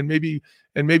 and maybe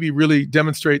really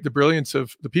demonstrate the brilliance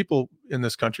of the people in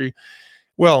this country.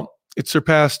 Well, it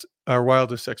surpassed our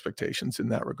wildest expectations in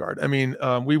that regard.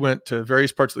 We went to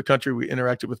various parts of the country. We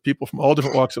interacted with people from all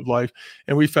different walks of life,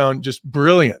 and we found just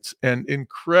brilliant and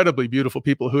incredibly beautiful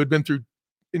people who had been through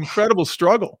incredible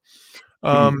struggle,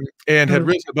 and had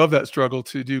risen above that struggle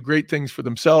to do great things for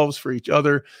themselves, for each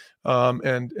other,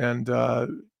 and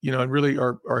really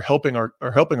are helping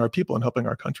our people and helping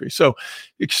our country. So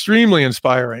extremely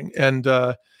inspiring, and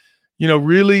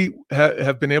really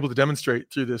have been able to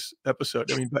demonstrate through this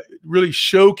episode. Really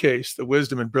showcase the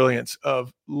wisdom and brilliance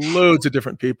of loads of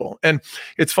different people. And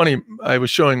it's funny, I was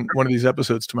showing one of these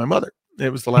episodes to my mother.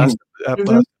 It was the last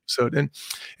episode, and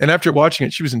after watching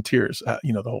it, she was in tears.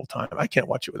 The whole time. I can't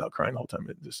watch it without crying the whole time.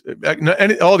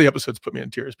 And all the episodes put me in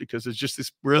tears, because there's just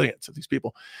this brilliance of these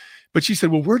people. But she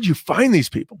said, "Well, where'd you find these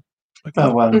people?" Like,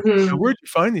 "Oh, wow. Where'd you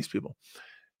find these people?"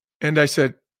 And I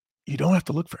said, "You don't have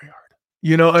to look very hard.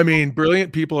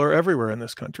 Brilliant people are everywhere in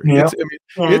this country." Yeah.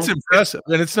 It's impressive,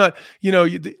 and it's not,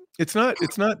 it's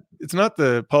not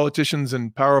the politicians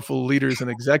and powerful leaders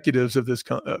and executives of this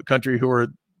country who are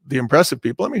the impressive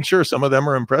people. Sure, some of them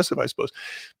are impressive, I suppose,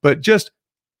 but just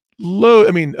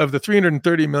of the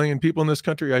 330 million people in this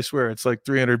country, I swear it's like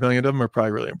 300 million of them are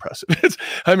probably really impressive.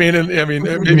 Maybe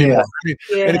more.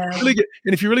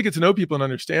 And if you really get to know people and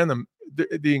understand them,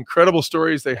 the incredible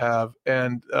stories they have,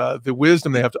 and the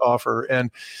wisdom they have to offer,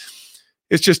 and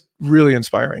it's just really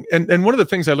inspiring. And one of the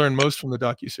things I learned most from the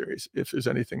docuseries, if there's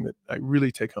anything that I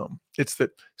really take home, it's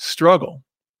that struggle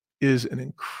is an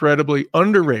incredibly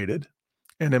underrated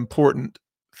and important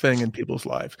thing in people's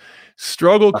lives.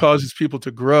 Struggle causes people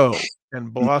to grow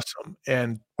and blossom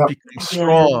and Yep. become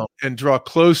strong and draw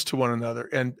close to one another.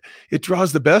 And it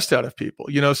draws the best out of people,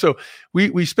 so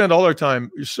we spend all our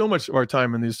time, so much of our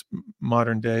time in this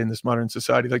modern day, in this modern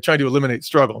society, like trying to eliminate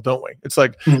struggle, don't we? It's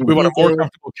like we want a more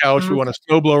comfortable couch. We want a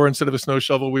snowblower instead of a snow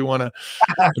shovel. We want to,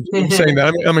 I'm saying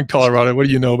that I'm in Colorado. What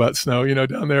do you know about snow,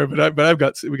 down there? But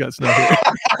we got snow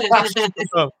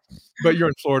here. But you're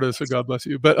in Florida, so God bless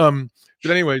you. But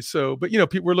anyway,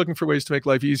 people we're looking for ways to make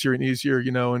life easier and easier,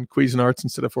 and Cuisinarts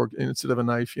instead of fork, instead of a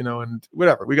knife, and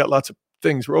whatever. We got lots of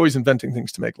things. We're always inventing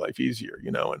things to make life easier,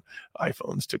 and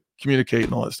iPhones to communicate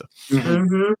and all that stuff.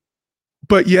 Mm-hmm.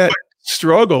 But yet,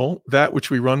 struggle, that which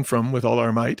we run from with all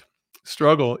our might,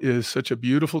 struggle is such a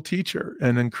beautiful teacher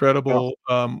and incredible.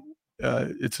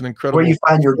 It's an incredible where you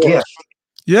find your gift.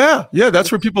 Yeah.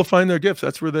 That's where people find their gifts.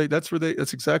 That's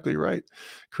exactly right,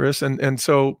 Chris. And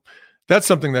so that's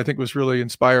something that I think was really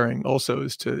inspiring also,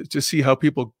 is to see how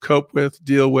people cope with,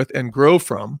 deal with, and grow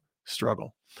from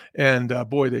struggle. And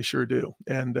boy, they sure do.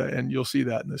 And you'll see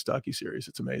that in this docuseries.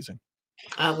 It's amazing.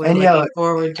 We're looking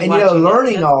forward to watching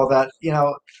learning all that,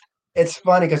 it's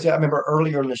funny because I remember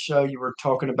earlier in the show, you were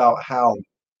talking about how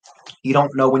you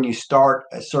don't know when you start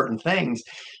at certain things.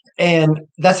 And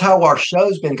that's how our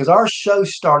show's been, because our show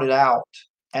started out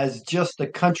as just a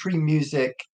country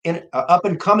music, up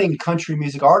and coming country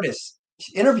music artist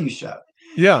interview show.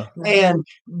 Yeah.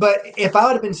 But if I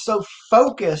would have been so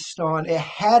focused on it,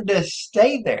 had to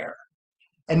stay there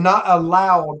and not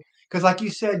allowed, because like you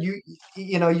said, you're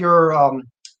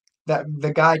that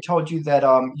the guy told you that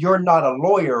you're not a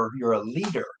lawyer, you're a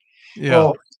leader. Yeah.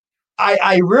 Well,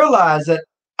 I realized that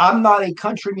I'm not a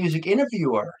country music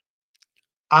interviewer.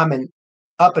 I'm an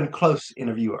up and close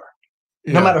interviewer,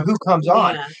 no matter who comes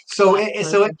on. Yeah. So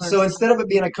instead of it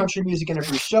being a country music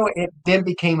interview show, it then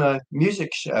became a music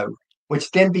show, which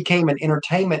then became an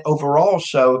entertainment overall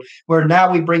show, where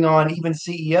now we bring on even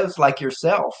CEOs like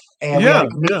yourself. And we had a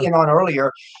comedian on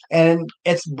earlier, and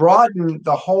it's broadened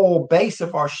the whole base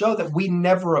of our show that we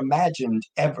never imagined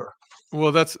ever.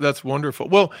 Well, that's wonderful.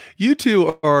 Well, you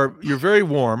two you're very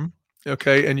warm.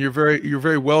 Okay. And you're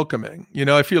very welcoming.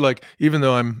 I feel like, even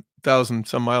though I'm 1,000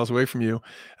 some miles away from you,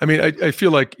 I mean, I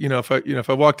feel like, if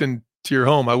I walked into your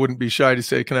home, I wouldn't be shy to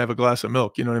say, can I have a glass of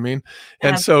milk? You know what I mean?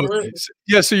 And Absolutely.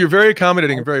 so you're very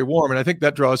accommodating and very warm. And I think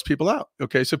that draws people out.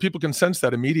 Okay. So people can sense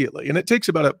that immediately. And it takes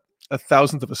about a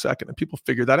thousandth of a second, and people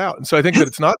figure that out. And so I think that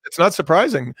it's not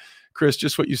surprising, Chris,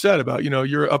 just what you said about,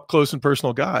 you're an up close and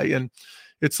personal guy. And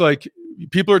it's like,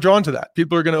 people are drawn to that.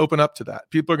 People are going to open up to that.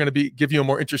 People are going to give you a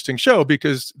more interesting show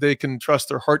because they can trust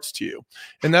their hearts to you.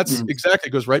 And that's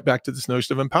exactly, goes right back to this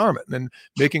notion of empowerment and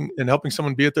helping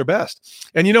someone be at their best.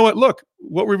 And you know what? Look,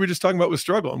 what were we just talking about with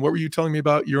struggle? And what were you telling me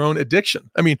about your own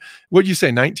addiction? I mean, what did you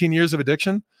say, 19 years of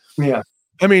addiction? Yeah.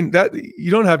 I mean, that you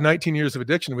don't have 19 years of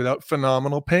addiction without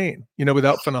phenomenal pain,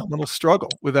 without phenomenal struggle,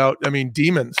 without,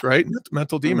 demons, right?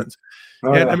 Mental demons.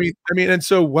 Oh, and yeah. and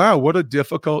so, wow, what a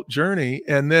difficult journey.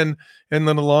 And then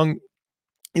along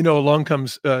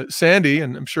comes Sandy,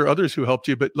 and I'm sure others who helped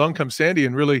you, but along comes Sandy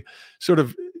and really sort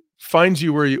of finds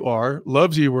you where you are,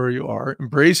 loves you where you are,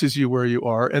 embraces you where you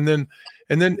are, and then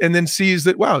sees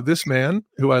that, wow, this man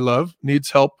who I love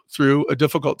needs help through a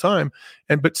difficult time,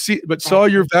 but she saw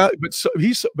your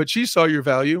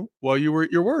value while you were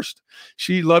at your worst.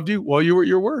 She loved you while you were at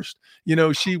your worst.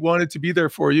 She wanted to be there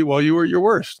for you while you were at your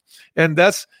worst, and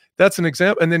that's an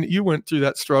example. And then you went through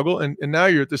that struggle, and now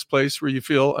you're at this place where you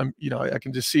feel, I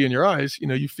can just see in your eyes,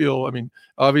 you feel,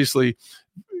 obviously,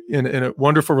 in a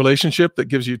wonderful relationship that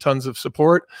gives you tons of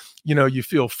support. You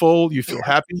feel full, you feel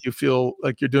happy, you feel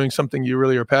like you're doing something you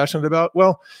really are passionate about.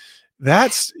 Well,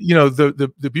 that's,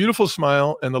 the beautiful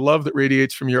smile and the love that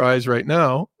radiates from your eyes right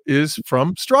now is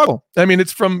from struggle. I mean,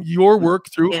 it's from your work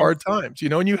through hard times,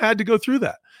 and you had to go through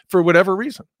that for whatever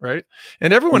reason. Right.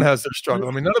 And everyone has their struggle.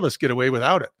 I mean, none of us get away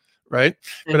without it. Right.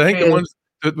 But I think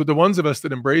the ones of us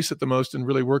that embrace it the most and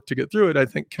really work to get through it, I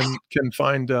think can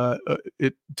find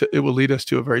it will lead us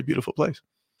to a very beautiful place.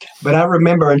 But I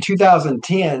remember in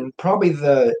 2010, probably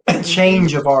the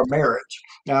change of our marriage.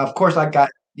 Now, of course, I got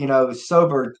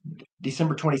sober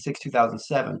December 26,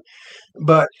 2007,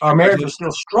 but our marriage was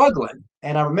still struggling.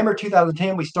 And I remember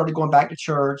 2010, we started going back to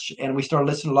church, and we started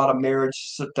listening to a lot of marriage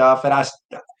stuff.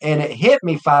 And it hit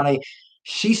me finally.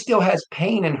 She still has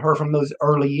pain in her from those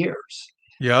early years.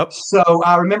 Yep. So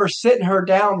I remember sitting her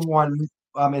down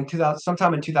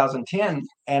sometime in 2010,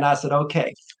 and I said,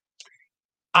 okay,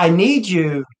 I need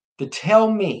you to tell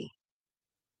me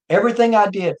everything I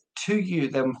did to you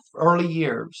them early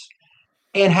years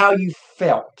and how you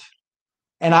felt.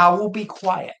 And I will be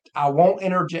quiet. I won't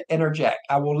interject.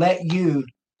 I will let you,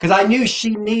 because I knew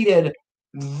she needed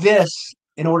this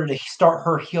in order to start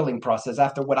her healing process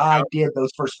after what I did those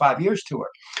first 5 years to her.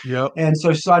 Yep. And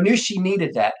so I knew she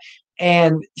needed that.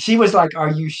 And she was like,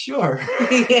 "Are you sure?"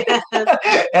 and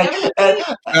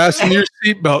Fasten your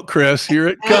seatbelt, Chris. Here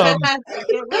it comes.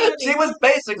 She was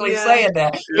basically saying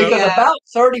that because about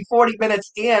 30, 40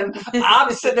 minutes in,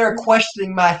 I'm sitting there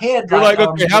questioning my head. You're like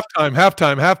okay,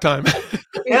 halftime.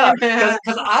 Yeah,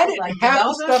 because I didn't have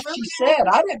the stuff she said.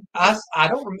 I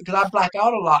don't remember because I black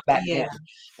out a lot back then.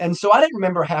 And so I didn't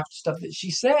remember half the stuff that she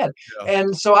said. Yeah.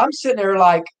 And so I'm sitting there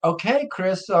like, okay,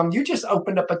 Chris, you just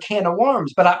opened up a can of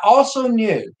worms. But I also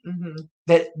knew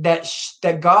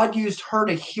that God used her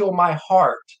to heal my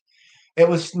heart. It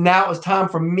was time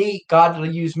for me, God to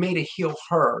use me to heal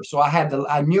her. So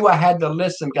I knew I had to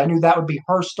listen. I knew that would be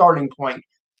her starting point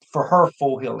for her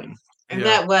full healing. And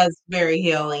that was very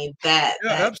healing. That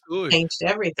absolutely changed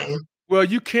everything. Well,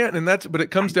 you can't, but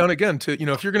it comes down again to,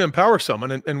 if you're going to empower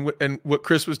someone and what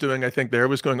Chris was doing, I think there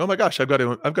was going, oh my gosh,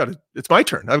 it's my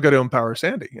turn. I've got to empower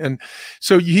Sandy. And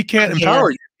so he can't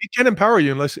empower you. He can't empower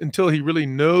you until he really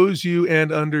knows you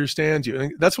and understands you.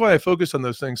 And that's why I focus on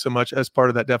those things so much as part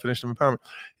of that definition of empowerment.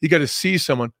 You got to see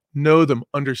someone, know them,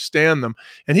 understand them.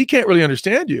 And he can't really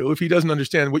understand you if he doesn't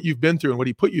understand what you've been through and what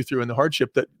he put you through and the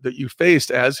hardship that you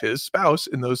faced as his spouse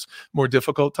in those more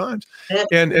difficult times.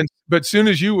 But soon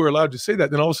as you were allowed to say that,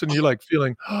 then all of a sudden you're like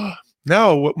feeling,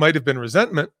 now what might have been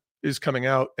resentment is coming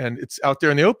out and it's out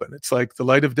there in the open. It's like the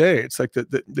light of day. It's like the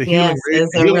healing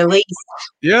rays.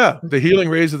 The healing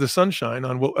rays of the sunshine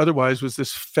on what otherwise was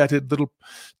this fetid little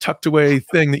tucked away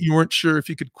thing that you weren't sure if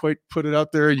you could quite put it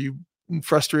out there. You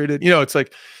frustrated, it's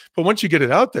like, but once you get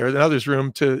it out there, then now there's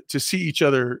room to see each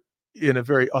other in a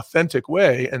very authentic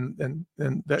way. And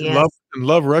that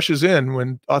love rushes in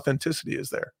when authenticity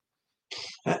is there.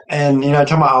 And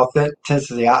talking about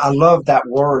authenticity, I love that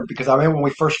word because I remember when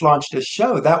we first launched this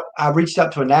show that I reached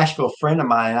out to a Nashville friend of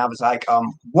mine and I was like,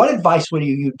 what advice would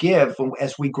you give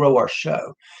as we grow our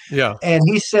show? Yeah. And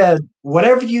he said,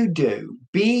 whatever you do,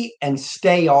 be and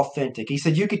stay authentic. He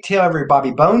said, you could tell every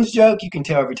Bobby Bones joke, you can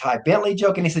tell every Ty Bentley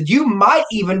joke. And he said, you might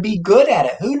even be good at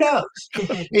it. Who knows?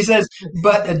 He says,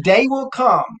 but the day will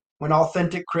come when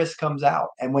authentic Chris comes out.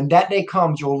 And when that day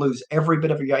comes, you'll lose every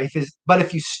bit of your life. But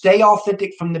if you stay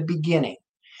authentic from the beginning,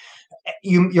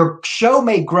 your show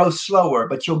may grow slower,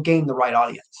 but you'll gain the right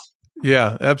audience.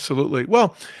 Yeah, absolutely.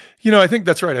 Well, I think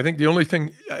that's right. I think the only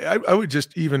thing I would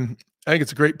just I think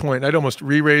it's a great point. I'd almost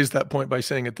re-raise that point by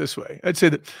saying it this way. I'd say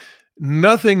that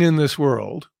nothing in this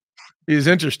world is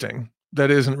interesting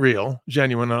that isn't real,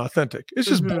 genuine, and authentic. It's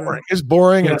just boring. It's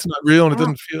boring and it's not real and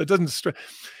it doesn't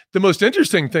the most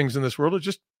interesting things in this world are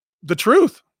just the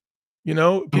truth,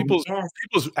 people's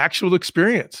actual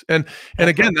experience. And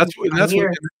again, that's what,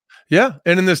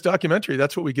 and in this documentary,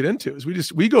 that's what we get into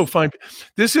is we go find,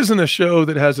 this isn't a show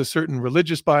that has a certain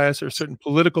religious bias or a certain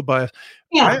political bias.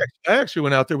 I actually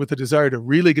went out there with a desire to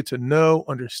really get to know,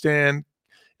 understand,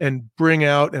 and bring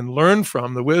out and learn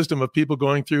from the wisdom of people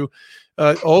going through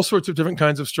all sorts of different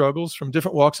kinds of struggles from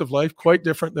different walks of life, quite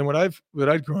different than what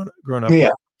I'd grown up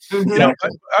with.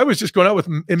 I was just going out with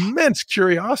immense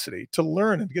curiosity to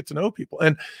learn and to get to know people.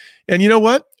 And you know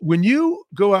what? When you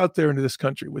go out there into this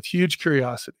country with huge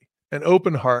curiosity, an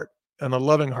open heart and a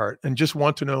loving heart, and just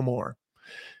want to know more,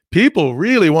 people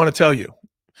really want to tell you.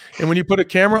 And when you put a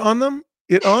camera on them,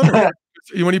 it honors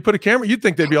you. When you put a camera, you'd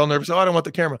think they'd be all nervous. Oh, I don't want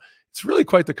the camera. It's really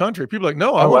quite the contrary. People are like,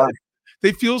 no, I want it.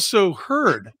 They feel so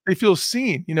heard. They feel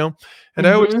seen, And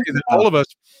I always say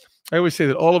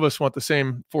that all of us want the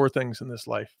same four things in this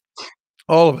life.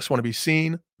 All of us want to be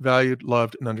seen, valued,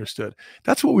 loved, and understood.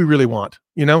 That's what we really want.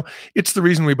 It's the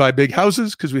reason we buy big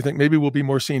houses, because we think maybe we'll be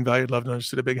more seen, valued, loved, and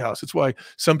understood at a big house. It's why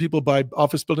some people buy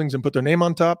office buildings and put their name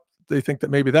on top. They think that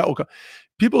maybe that will come.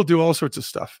 People do all sorts of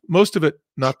stuff. Most of it,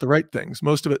 not the right things.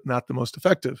 Most of it, not the most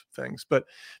effective things. But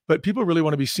people really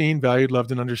want to be seen, valued,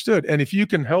 loved, and understood. And if you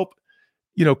can help,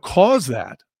 cause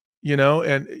that,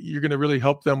 and you're going to really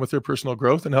help them with their personal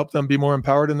growth and help them be more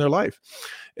empowered in their life.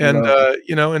 And,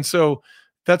 and so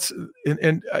that's,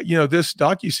 this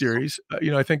docuseries,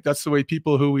 I think that's the way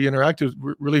people who we interacted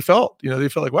with really felt. They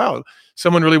felt like, wow,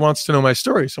 someone really wants to know my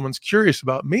story. Someone's curious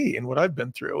about me and what I've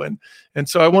been through. And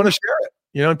so I want to share it,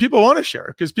 and people want to share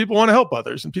it because people want to help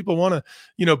others and people want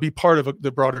to, be part of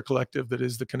the broader collective that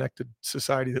is the connected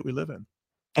society that we live in.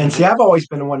 And see, I've always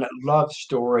been the one that loves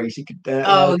stories. You could,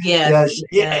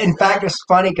 in fact, it's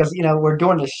funny because we're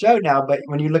doing this show now, but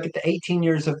when you look at the 18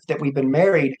 years that we've been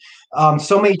married,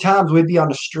 so many times we'd be on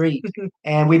the street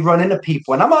and we'd run into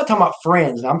people, and I'm not talking about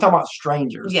friends, I'm talking about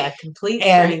strangers. Yeah, complete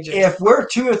and strangers. If we're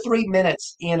 2 or 3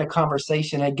 minutes in a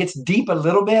conversation and it gets deep a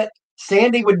little bit,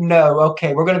 Sandy would know,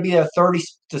 okay, we're going to be there 30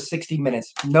 to 60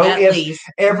 minutes. No At ifs least.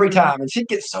 every time. And she'd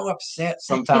get so upset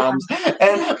sometimes.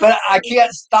 But I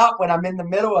can't stop when I'm in the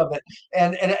middle of it.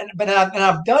 But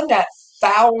I've done that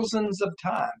thousands of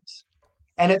times.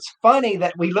 And it's funny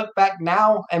that we look back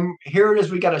now and here it is.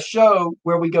 We got a show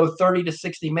where we go 30 to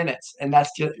 60 minutes, and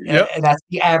that's just and that's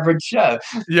the average show.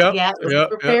 Yep. Yeah, it was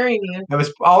preparing you. It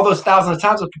was all those thousands of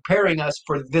times of preparing us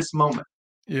for this moment.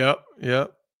 Yeah. Yeah.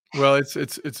 Well, it's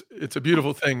a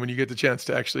beautiful thing when you get the chance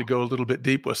to actually go a little bit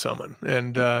deep with someone.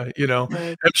 And you know,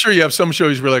 Right. I'm sure you have some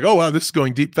shows where you're like, oh wow, this is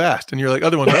going deep fast, and you're like,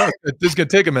 other ones, oh, this is gonna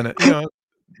take a minute. You know,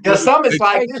 Yeah, some is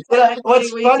like Exactly,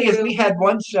 what's we funny is do. we had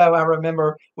one show. I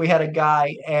remember we had a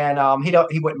guy, and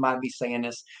he wouldn't mind me saying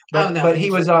this, but Oh, no, but he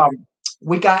he was shouldn't.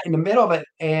 we got in the middle of it,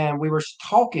 and we were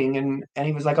talking, and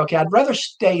he was like, okay, I'd rather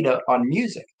stay on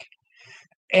music.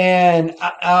 And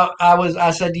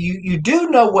I said, you do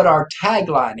know what our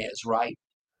tagline is, right?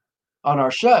 On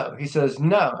our show. He says,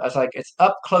 no. I was like, it's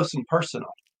up close and personal.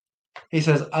 He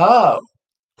says, oh.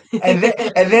 And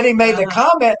then he made the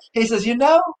comment. He says,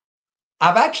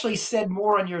 I've actually said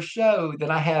more on your show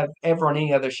than I have ever on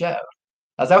any other show.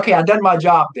 I was like, okay, I've done my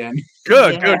job then.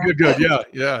 good.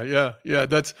 Yeah.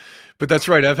 But that's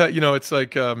right. I've had, it's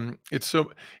like, it's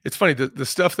funny that the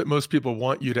stuff that most people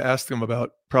want you to ask them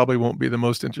about probably won't be the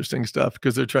most interesting stuff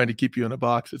because they're trying to keep you in a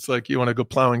box. It's like, you want to go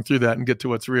plowing through that and get to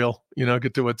what's real,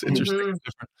 get to what's interesting and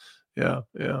different.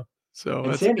 Yeah. So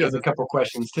And Sandy has a couple of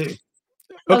questions too.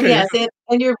 Okay. Oh, yes.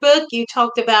 In your book, you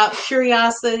talked about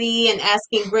curiosity and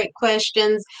asking great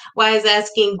questions. Why is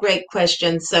asking great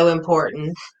questions so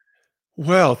important?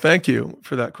 Well, thank you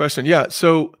for that question. Yeah.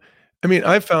 So, I mean,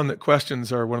 I've found that questions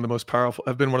have been one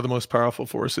of the most powerful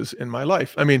forces in my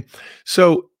life. I mean,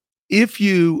 so if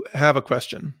you have a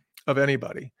question of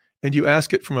anybody and you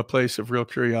ask it from a place of real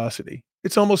curiosity,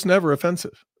 it's almost never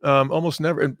offensive.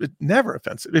 Never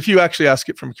offensive if you actually ask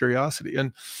it from curiosity.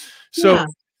 And so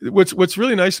what's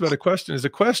really nice about a question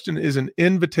is an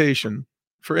invitation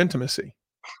for intimacy,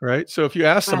 right? So if you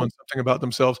ask someone something about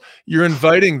themselves, you're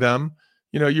inviting them,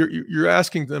 you're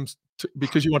asking them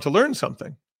because you want to learn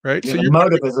something, right? Yeah, So the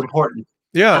motive is important.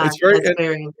 Yeah, it's very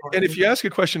important. And if you ask a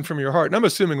question from your heart, and I'm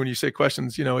assuming when you say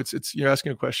questions, it's you're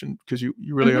asking a question because you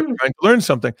really are trying to learn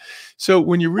something. So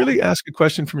when you really ask a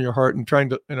question from your heart and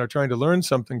are trying to learn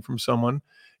something from someone,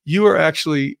 you are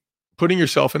actually putting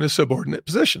yourself in a subordinate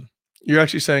position. You're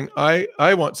actually saying, I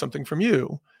want something from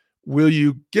you. Will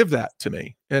you give that to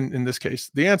me? And in this case,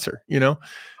 the answer,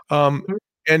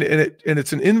 and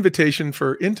it's an invitation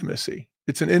for intimacy.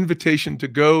 It's an invitation to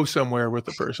go somewhere with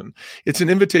the person. It's an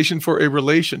invitation for a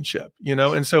relationship,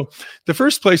 And so the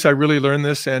first place I really learned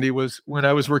this, Sandy, was when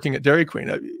I was working at Dairy Queen.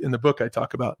 In the book, I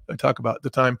talk about the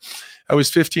time I was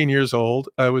 15 years old.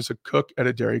 I was a cook at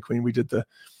a Dairy Queen. We did the,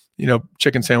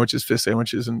 chicken sandwiches, fish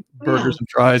sandwiches, and burgers and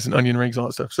fries and onion rings, all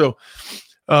that stuff.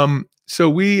 So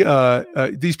we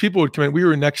these people would come in. We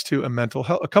were next to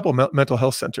a couple of mental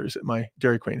health centers at my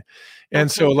Dairy Queen,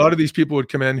 and so a lot of these people would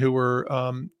come in who were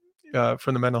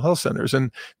from the mental health centers,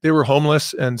 and they were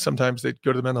homeless, and sometimes they'd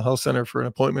go to the mental health center for an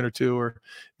appointment or two, or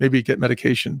maybe get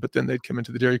medication, but then they'd come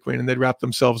into the Dairy Queen and they'd wrap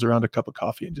themselves around a cup of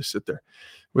coffee and just sit there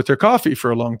with their coffee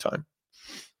for a long time.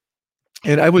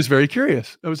 And I was very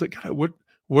curious. I was like, God,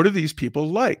 what are these people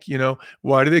like?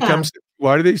 Why do they come?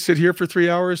 Why do they sit here for 3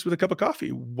 hours with a cup of coffee?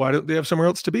 Why don't they have somewhere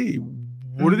else to be?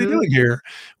 What are they doing here?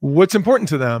 What's important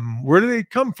to them? Where do they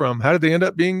come from? How did they end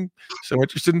up being so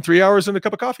interested in 3 hours and a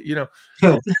cup of coffee? I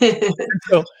was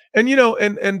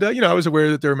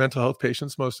aware that there were mental health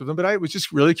patients, most of them, but I was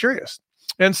just really curious.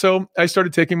 And so I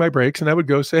started taking my breaks, and I would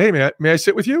go say, "Hey, may I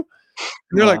sit with you?"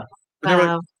 And they're like,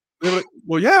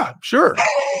 "Well, yeah, sure."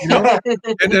 And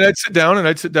then I'd sit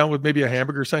down with maybe a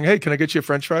hamburger, saying, "Hey, can I get you a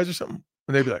French fries or something?"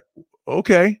 And they'd be like,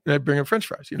 "Okay." And I'd bring them French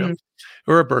fries,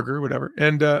 or a burger, or whatever.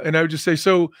 And I would just say,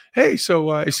 "Hey,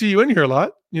 I see you in here a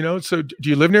lot, so do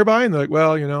you live nearby?" And they're like,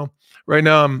 "Well, right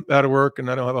now I'm out of work and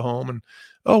I don't have a home." And,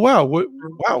 "Oh, wow.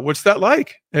 What's that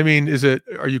like? I mean,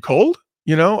 are you cold?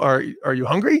 Are you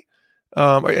hungry?"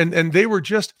 And they were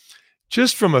just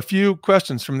from a few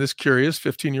questions from this curious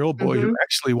 15-year-old boy who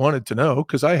actually wanted to know,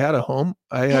 because I had a home,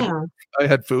 I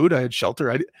had food, I had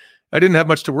shelter. I didn't have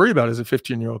much to worry about as a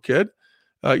 15-year-old kid,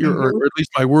 or at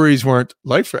least my worries weren't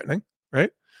life-threatening, right?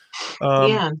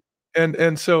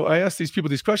 And so I asked these people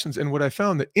these questions, and what I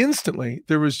found that instantly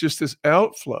there was just this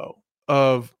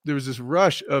there was this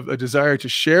rush of a desire to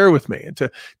share with me and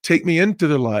to take me into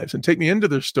their lives and take me into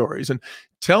their stories and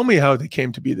tell me how they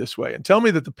came to be this way and tell me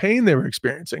that the pain they were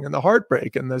experiencing and the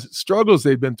heartbreak and the struggles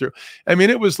they'd been through. I mean,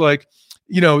 it was like,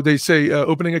 they say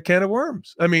opening a can of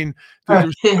worms. I mean,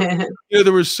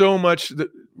 there was so much that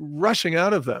rushing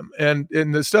out of them, and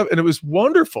the stuff, and it was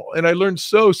wonderful, and I learned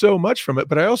so much from it.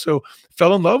 But I also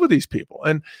fell in love with these people,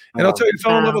 and I'll tell you,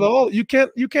 fell in love with all. You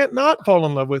can't not fall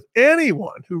in love with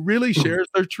anyone who really shares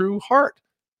their true heart.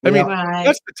 I mean,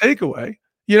 that's the takeaway.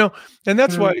 And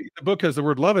that's why the book has the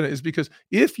word love in it, is because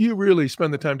if you really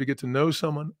spend the time to get to know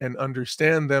someone and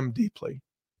understand them deeply,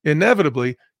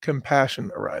 inevitably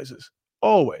compassion arises.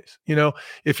 Always.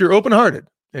 If you're open-hearted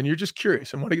and you're just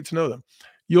curious and want to get to know them,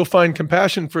 you'll find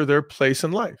compassion for their place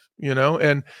in life,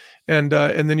 and then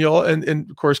and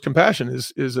of course, compassion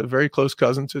is a very close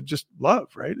cousin to just love,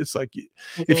 right? It's like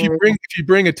if you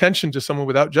bring attention to someone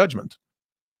without judgment,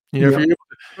 if you're able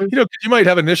to, you might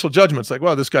have initial judgments like,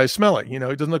 wow, this guy's smelly. He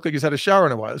doesn't look like he's had a shower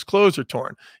in a while. His clothes are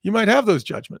torn. You might have those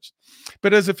judgments.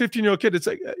 But as a 15-year-old kid, it's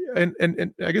like, and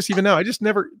I guess even now,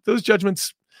 those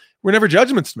judgments were never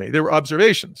judgments to me. They were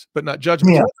observations, but not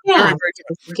judgments. Yeah.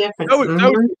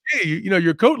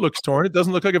 Your coat looks torn. It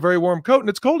doesn't look like a very warm coat, and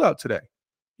it's cold out today.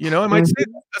 I might say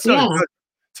that's not good.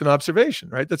 It's an observation,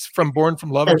 right? That's born from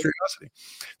love and curiosity.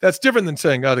 That's different than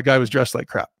saying, "Oh, the guy was dressed like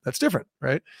crap." That's different,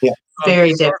 right? Yeah,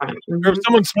 very different. Or if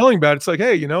someone's smelling bad, it's like,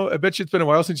 "Hey, I bet you it's been a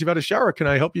while since you've had a shower. Can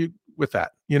I help you with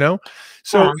that?"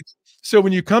 So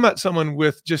when you come at someone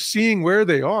with just seeing where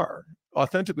they are,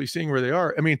 authentically seeing where they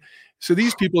are, I mean, so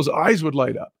these people's eyes would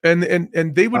light up, and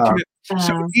they would come in.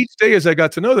 So each day, as I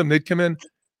got to know them, they'd come in.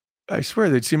 I swear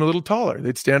they'd seem a little taller.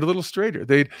 They'd stand a little straighter.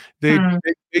 They'd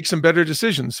make some better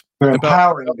decisions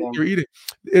about what you're eating.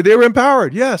 They were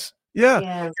empowered. Yes. Yeah.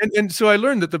 Yes. And so I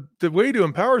learned that the way to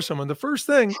empower someone, the first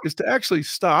thing is to actually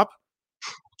stop,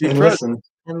 be and present,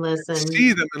 listen,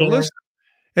 see them and listen.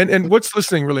 And what's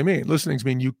listening really mean? Listening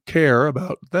mean you care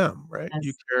about them, right? Yes.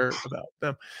 You care about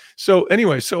them. So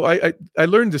anyway, I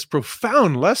learned this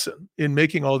profound lesson in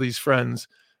making all these friends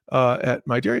at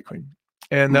my Dairy Queen.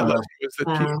 And that lesson is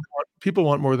that people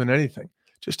want more than anything,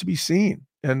 just to be seen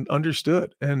and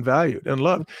understood and valued and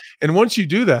loved. And once you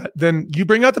do that, then you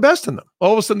bring out the best in them.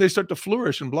 All of a sudden, they start to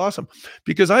flourish and blossom.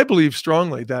 Because I believe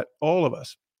strongly that all of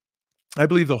us, I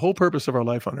believe the whole purpose of our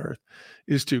life on earth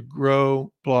is to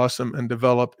grow, blossom, and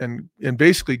develop, and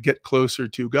basically get closer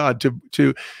to God,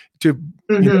 to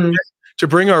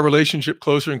bring our relationship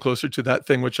closer and closer to that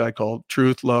thing which I call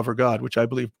truth, love, or God, which I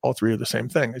believe all three are the same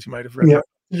thing, as you might have read. Yeah.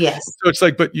 Yes. So it's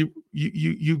like, but you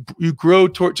grow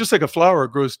toward, just like a flower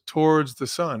grows towards the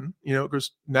sun, it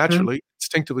grows naturally,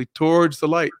 instinctively towards the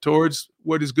light, towards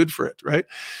what is good for it, right?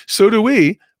 So do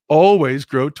we always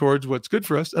grow towards what's good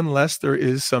for us, unless there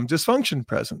is some dysfunction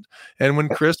present. And when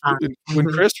Chris, for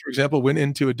example, went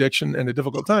into addiction and a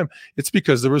difficult time, it's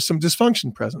because there was some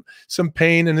dysfunction present, some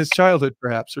pain in his childhood,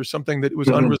 perhaps, or something that was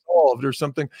unresolved, or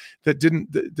something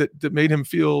that made him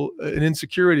feel an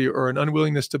insecurity or an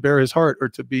unwillingness to bear his heart or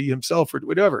to be himself or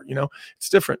whatever. It's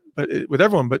different, but with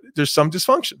everyone. But there's some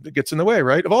dysfunction that gets in the way,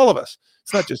 right, of all of us.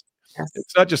 It's not just. Yes.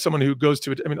 It's not just someone who goes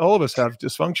to it. I mean, all of us have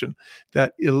dysfunction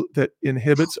that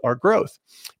inhibits our growth.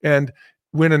 And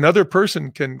when another person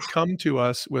can come to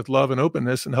us with love and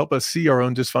openness and help us see our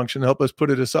own dysfunction, help us put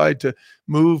it aside to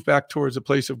move back towards a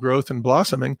place of growth and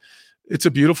blossoming, it's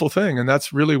a beautiful thing. And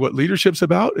that's really what leadership's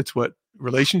about. It's what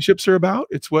relationships are about.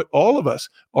 It's what all of us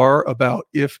are about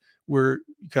if we're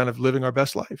kind of living our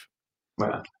best life.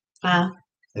 Wow.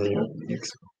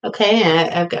 Okay,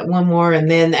 I've got one more, and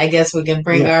then I guess we can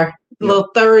bring our little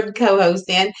third co-host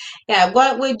in. Yeah,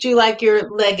 what would you like your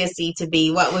legacy to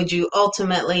be? What would you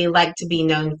ultimately like to be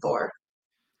known for?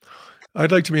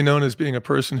 I'd like to be known as being a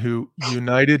person who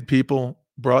united people,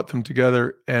 brought them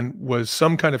together, and was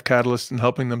some kind of catalyst in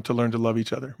helping them to learn to love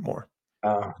each other more.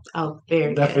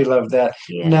 Very definitely good. Love that.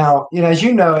 Yes. Now, as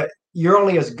you know, you're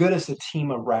only as good as the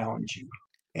team around you.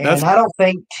 And I don't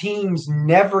think teams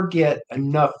never get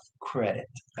enough credit,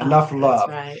 enough love.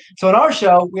 Right. So in our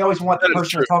show, we always want the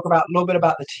person to talk about a little bit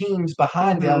about the teams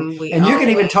behind them. And you can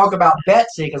even talk about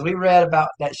Betsy, because we read about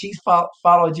that. She's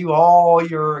followed you all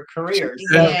your careers.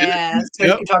 So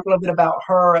you can talk a little bit about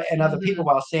her and other people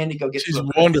while Sandy go get. She's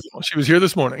wonderful. She was here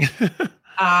this morning.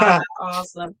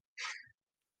 Awesome.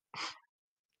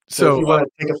 So if you want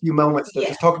to take a few moments to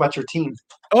just talk about your team.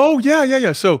 Oh,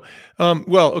 yeah. So,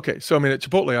 okay. So, I mean, at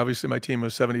Chipotle, obviously my team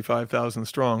was 75,000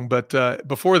 strong. But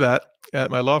before that,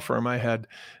 at my law firm, I had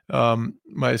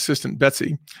my assistant,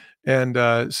 Betsy. And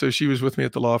so she was with me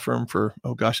at the law firm for,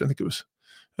 I think it was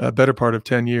a better part of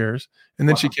 10 years. And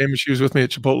then she came and she was with me at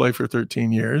Chipotle for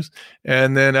 13 years.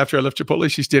 And then after I left Chipotle,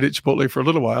 she stayed at Chipotle for a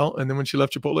little while. And then when she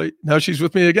left Chipotle, now she's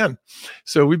with me again.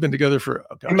 So we've been together for,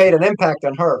 You made an impact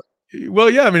on her. Well,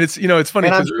 yeah, I mean, it's funny.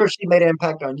 And I'm sure she made an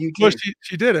impact on you too. Well,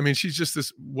 she did. I mean, she's just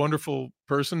this wonderful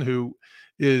person who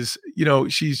is,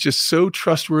 she's just so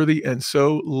trustworthy and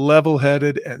so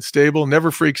level-headed and stable,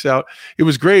 never freaks out. It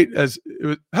was great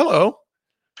hello.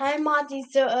 Hi, Monty.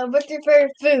 So, what's your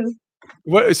favorite food?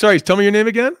 What? Sorry, tell me your name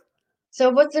again. So,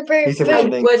 what's your favorite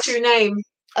food? What's your name?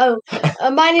 Oh,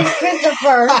 my name's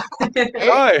Christopher.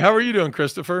 Hi, how are you doing,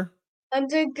 Christopher? I'm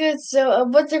doing good. So,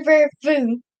 what's your favorite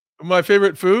food? My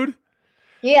favorite food?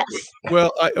 Yes.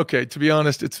 Well, to be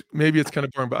honest, it's kind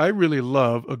of boring, but I really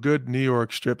love a good New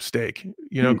York strip steak.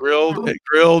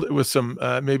 Grilled with some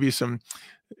maybe some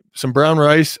brown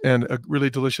rice and a really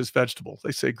delicious vegetable.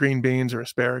 They say green beans or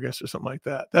asparagus or something like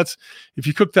that. That's, if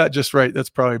you cook that just right, that's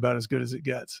probably about as good as it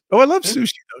gets. Oh, I love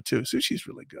sushi though too. Sushi's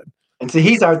really good. And so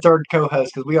he's our third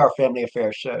co-host because we are a family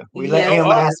affairs show. We let him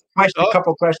ask a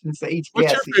couple questions to each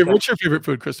guest. What's your favorite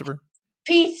food, Christopher?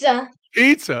 Pizza.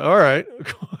 Pizza. All right.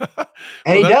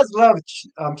 And he does love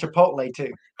Chipotle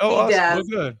too. Oh, awesome. Does. Oh,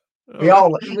 good. We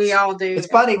all do. It's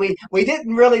funny. We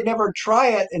didn't really never try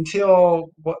it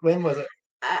until when was it?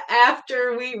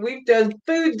 After we've done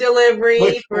food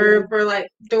delivery for like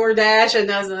DoorDash and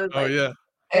those. Oh yeah.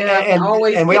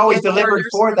 And we always delivered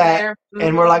for that. Mm-hmm.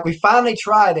 And we're like, we finally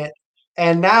tried it.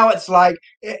 And now it's like,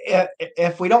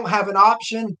 if we don't have an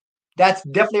option, that's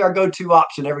definitely our go-to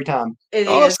option every time. It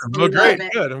awesome. Is. Well, great.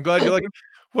 Good. I'm glad you like it.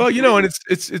 Well, and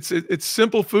it's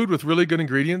simple food with really good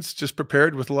ingredients, just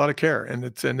prepared with a lot of care, and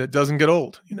it doesn't get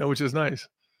old, which is nice.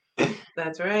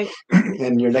 That's right.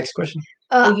 And your next question?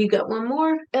 You got one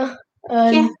more?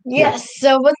 Yes.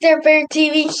 So, what's your favorite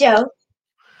TV show?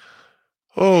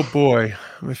 Oh boy,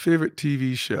 my favorite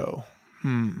TV show.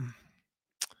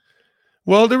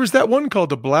 Well, there was that one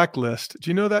called The Blacklist. Do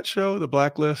you know that show, The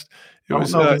Blacklist? I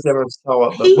don't know if he's ever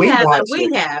saw it, but we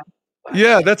have.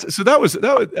 Yeah,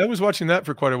 I was watching that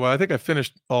for quite a while. I think I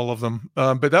finished all of them,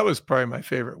 but that was probably my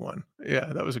favorite one. Yeah,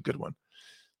 that was a good one.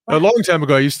 Wow. A long time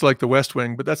ago, I used to like The West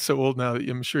Wing, but that's so old now that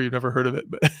I'm sure you've never heard of it.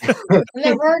 But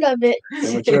never heard of it.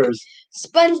 What's yours?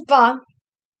 SpongeBob.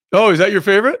 Oh, is that your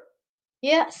favorite?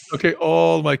 Yes. Okay,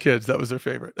 all my kids, that was their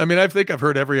favorite. I mean, I think I've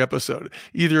heard every episode.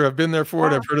 Either I've been there for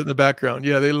it, I've heard it in the background.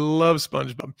 Yeah, they love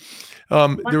SpongeBob.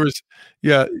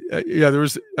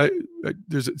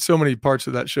 There's so many parts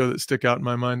of that show that stick out in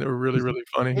my mind that were really, really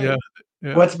funny. Yeah.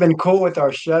 What's been cool with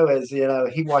our show is,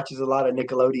 he watches a lot of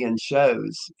Nickelodeon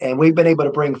shows, and we've been able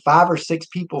to bring 5 or 6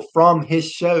 people from his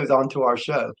shows onto our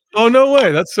show. Oh, no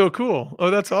way. That's so cool.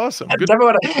 Oh, that's awesome. I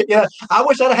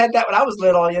wish I'd had that when I was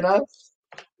little,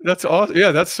 That's awesome.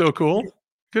 Yeah, that's so cool.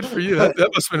 Good for you. That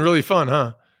must have been really fun,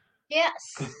 huh?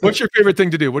 Yes. What's your favorite thing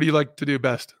to do? What do you like to do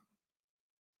best?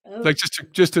 Like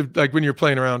just to like when you're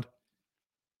playing around.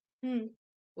 What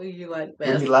do you like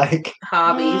best? What do you like?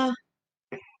 Hobbies.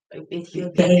 Like video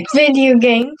games. Video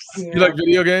games. You like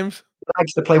video games? He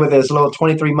likes to play with his little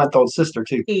 23-month-old sister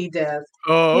too. He does.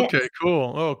 Oh, okay,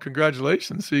 cool. Oh,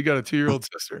 congratulations. So you got a 2-year-old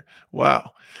sister.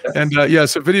 Wow. And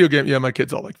so video game. Yeah, my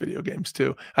kids all like video games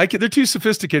too. They're too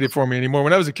sophisticated for me anymore.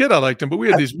 When I was a kid, I liked them, but we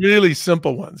had these really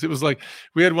simple ones. It was like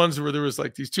we had ones where there was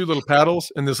like these 2 little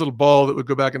paddles and this little ball that would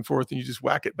go back and forth, and you just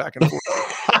whack it back and forth.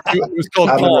 It was called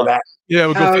Pong. Yeah, it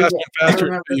would go faster and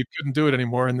faster. You couldn't do it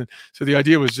anymore, and so the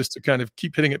idea was just to kind of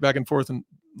keep hitting it back and forth and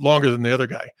longer than the other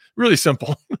guy. Really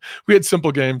simple. We had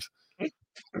simple games.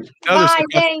 Bye,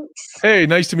 thanks. Hey,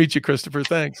 nice to meet you, Christopher.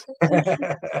 Thanks.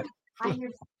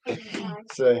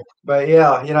 So, but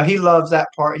yeah, he loves that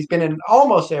part. He's been in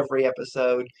almost every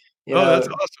episode. That's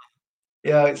awesome.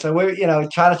 Yeah, so we're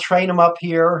trying to train him up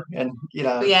here, and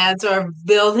to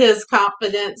build his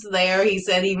confidence there. He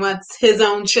said he wants his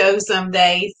own show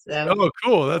someday. So. Oh,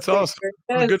 cool! That's awesome.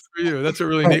 Well, good for you. That's a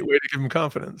really neat way to give him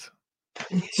confidence.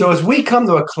 So as we come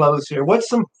to a close here, what's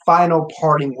some final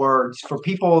parting words for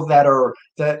people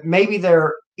that maybe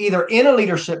they're either in a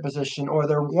leadership position or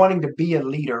they're wanting to be a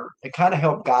leader to kind of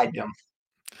help guide them?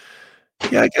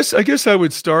 Yeah, I guess I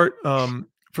would start from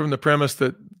the premise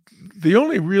that the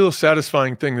only real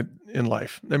satisfying thing in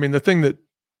life, I mean, the thing that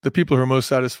the people who are most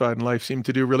satisfied in life seem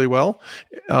to do really well,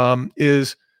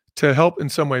 is to help in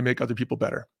some way make other people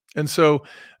better. And so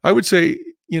I would say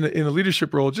in a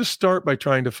leadership role, just start by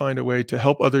trying to find a way to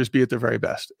help others be at their very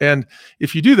best. And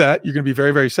if you do that, you're going to be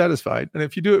very, very satisfied. And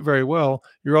if you do it very well,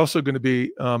 you're also going to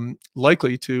be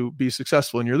likely to be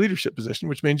successful in your leadership position,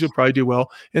 which means you'll probably do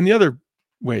well in the other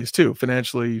ways too,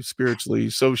 financially, spiritually,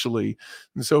 socially,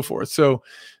 and so forth. So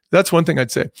that's one thing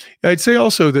I'd say. I'd say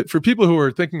also that for people who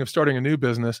are thinking of starting a new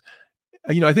business,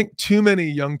 I think too many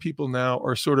young people now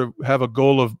are sort of have a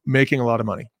goal of making a lot of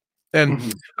money.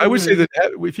 And I would say that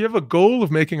if you have a goal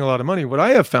of making a lot of money, what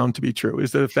I have found to be true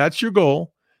is that if that's your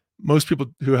goal, most people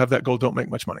who have that goal don't make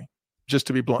much money, just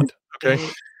to be blunt. Okay.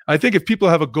 I think if people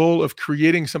have a goal of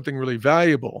creating something really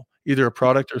valuable either a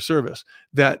product or service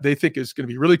that they think is going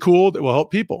to be really cool, that will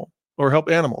help people or help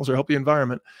animals or help the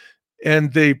environment.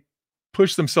 And they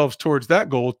push themselves towards that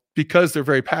goal because they're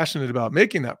very passionate about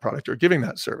making that product or giving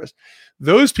that service.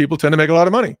 Those people tend to make a lot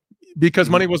of money because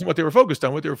money wasn't what they were focused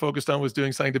on. What they were focused on was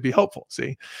doing something to be helpful.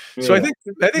 See? Yeah. So I think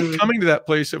coming to that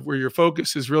place of where your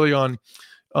focus is really on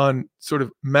sort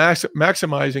of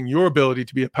maximizing your ability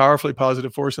to be a powerfully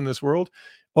positive force in this world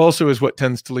also is what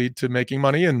tends to lead to making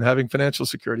money and having financial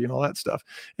security and all that stuff.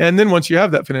 And then once you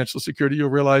have that financial security, you'll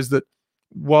realize that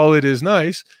while it is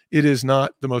nice, it is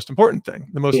not the most important thing.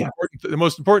 The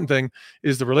most important thing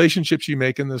is the relationships you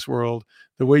make in this world,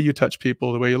 the way you touch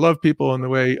people, the way you love people, and the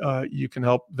way you can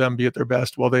help them be at their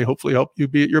best while they hopefully help you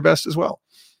be at your best as well.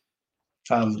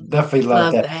 Definitely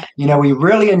love that. You know, we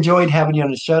really enjoyed having you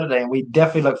on the show today, and we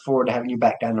definitely look forward to having you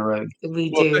back down the road. We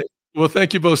do. Well,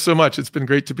 thank you both so much. It's been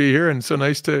great to be here and so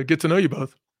nice to get to know you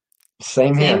both.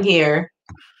 Same here. Same here.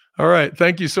 All right.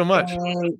 Thank you so much. Thanks.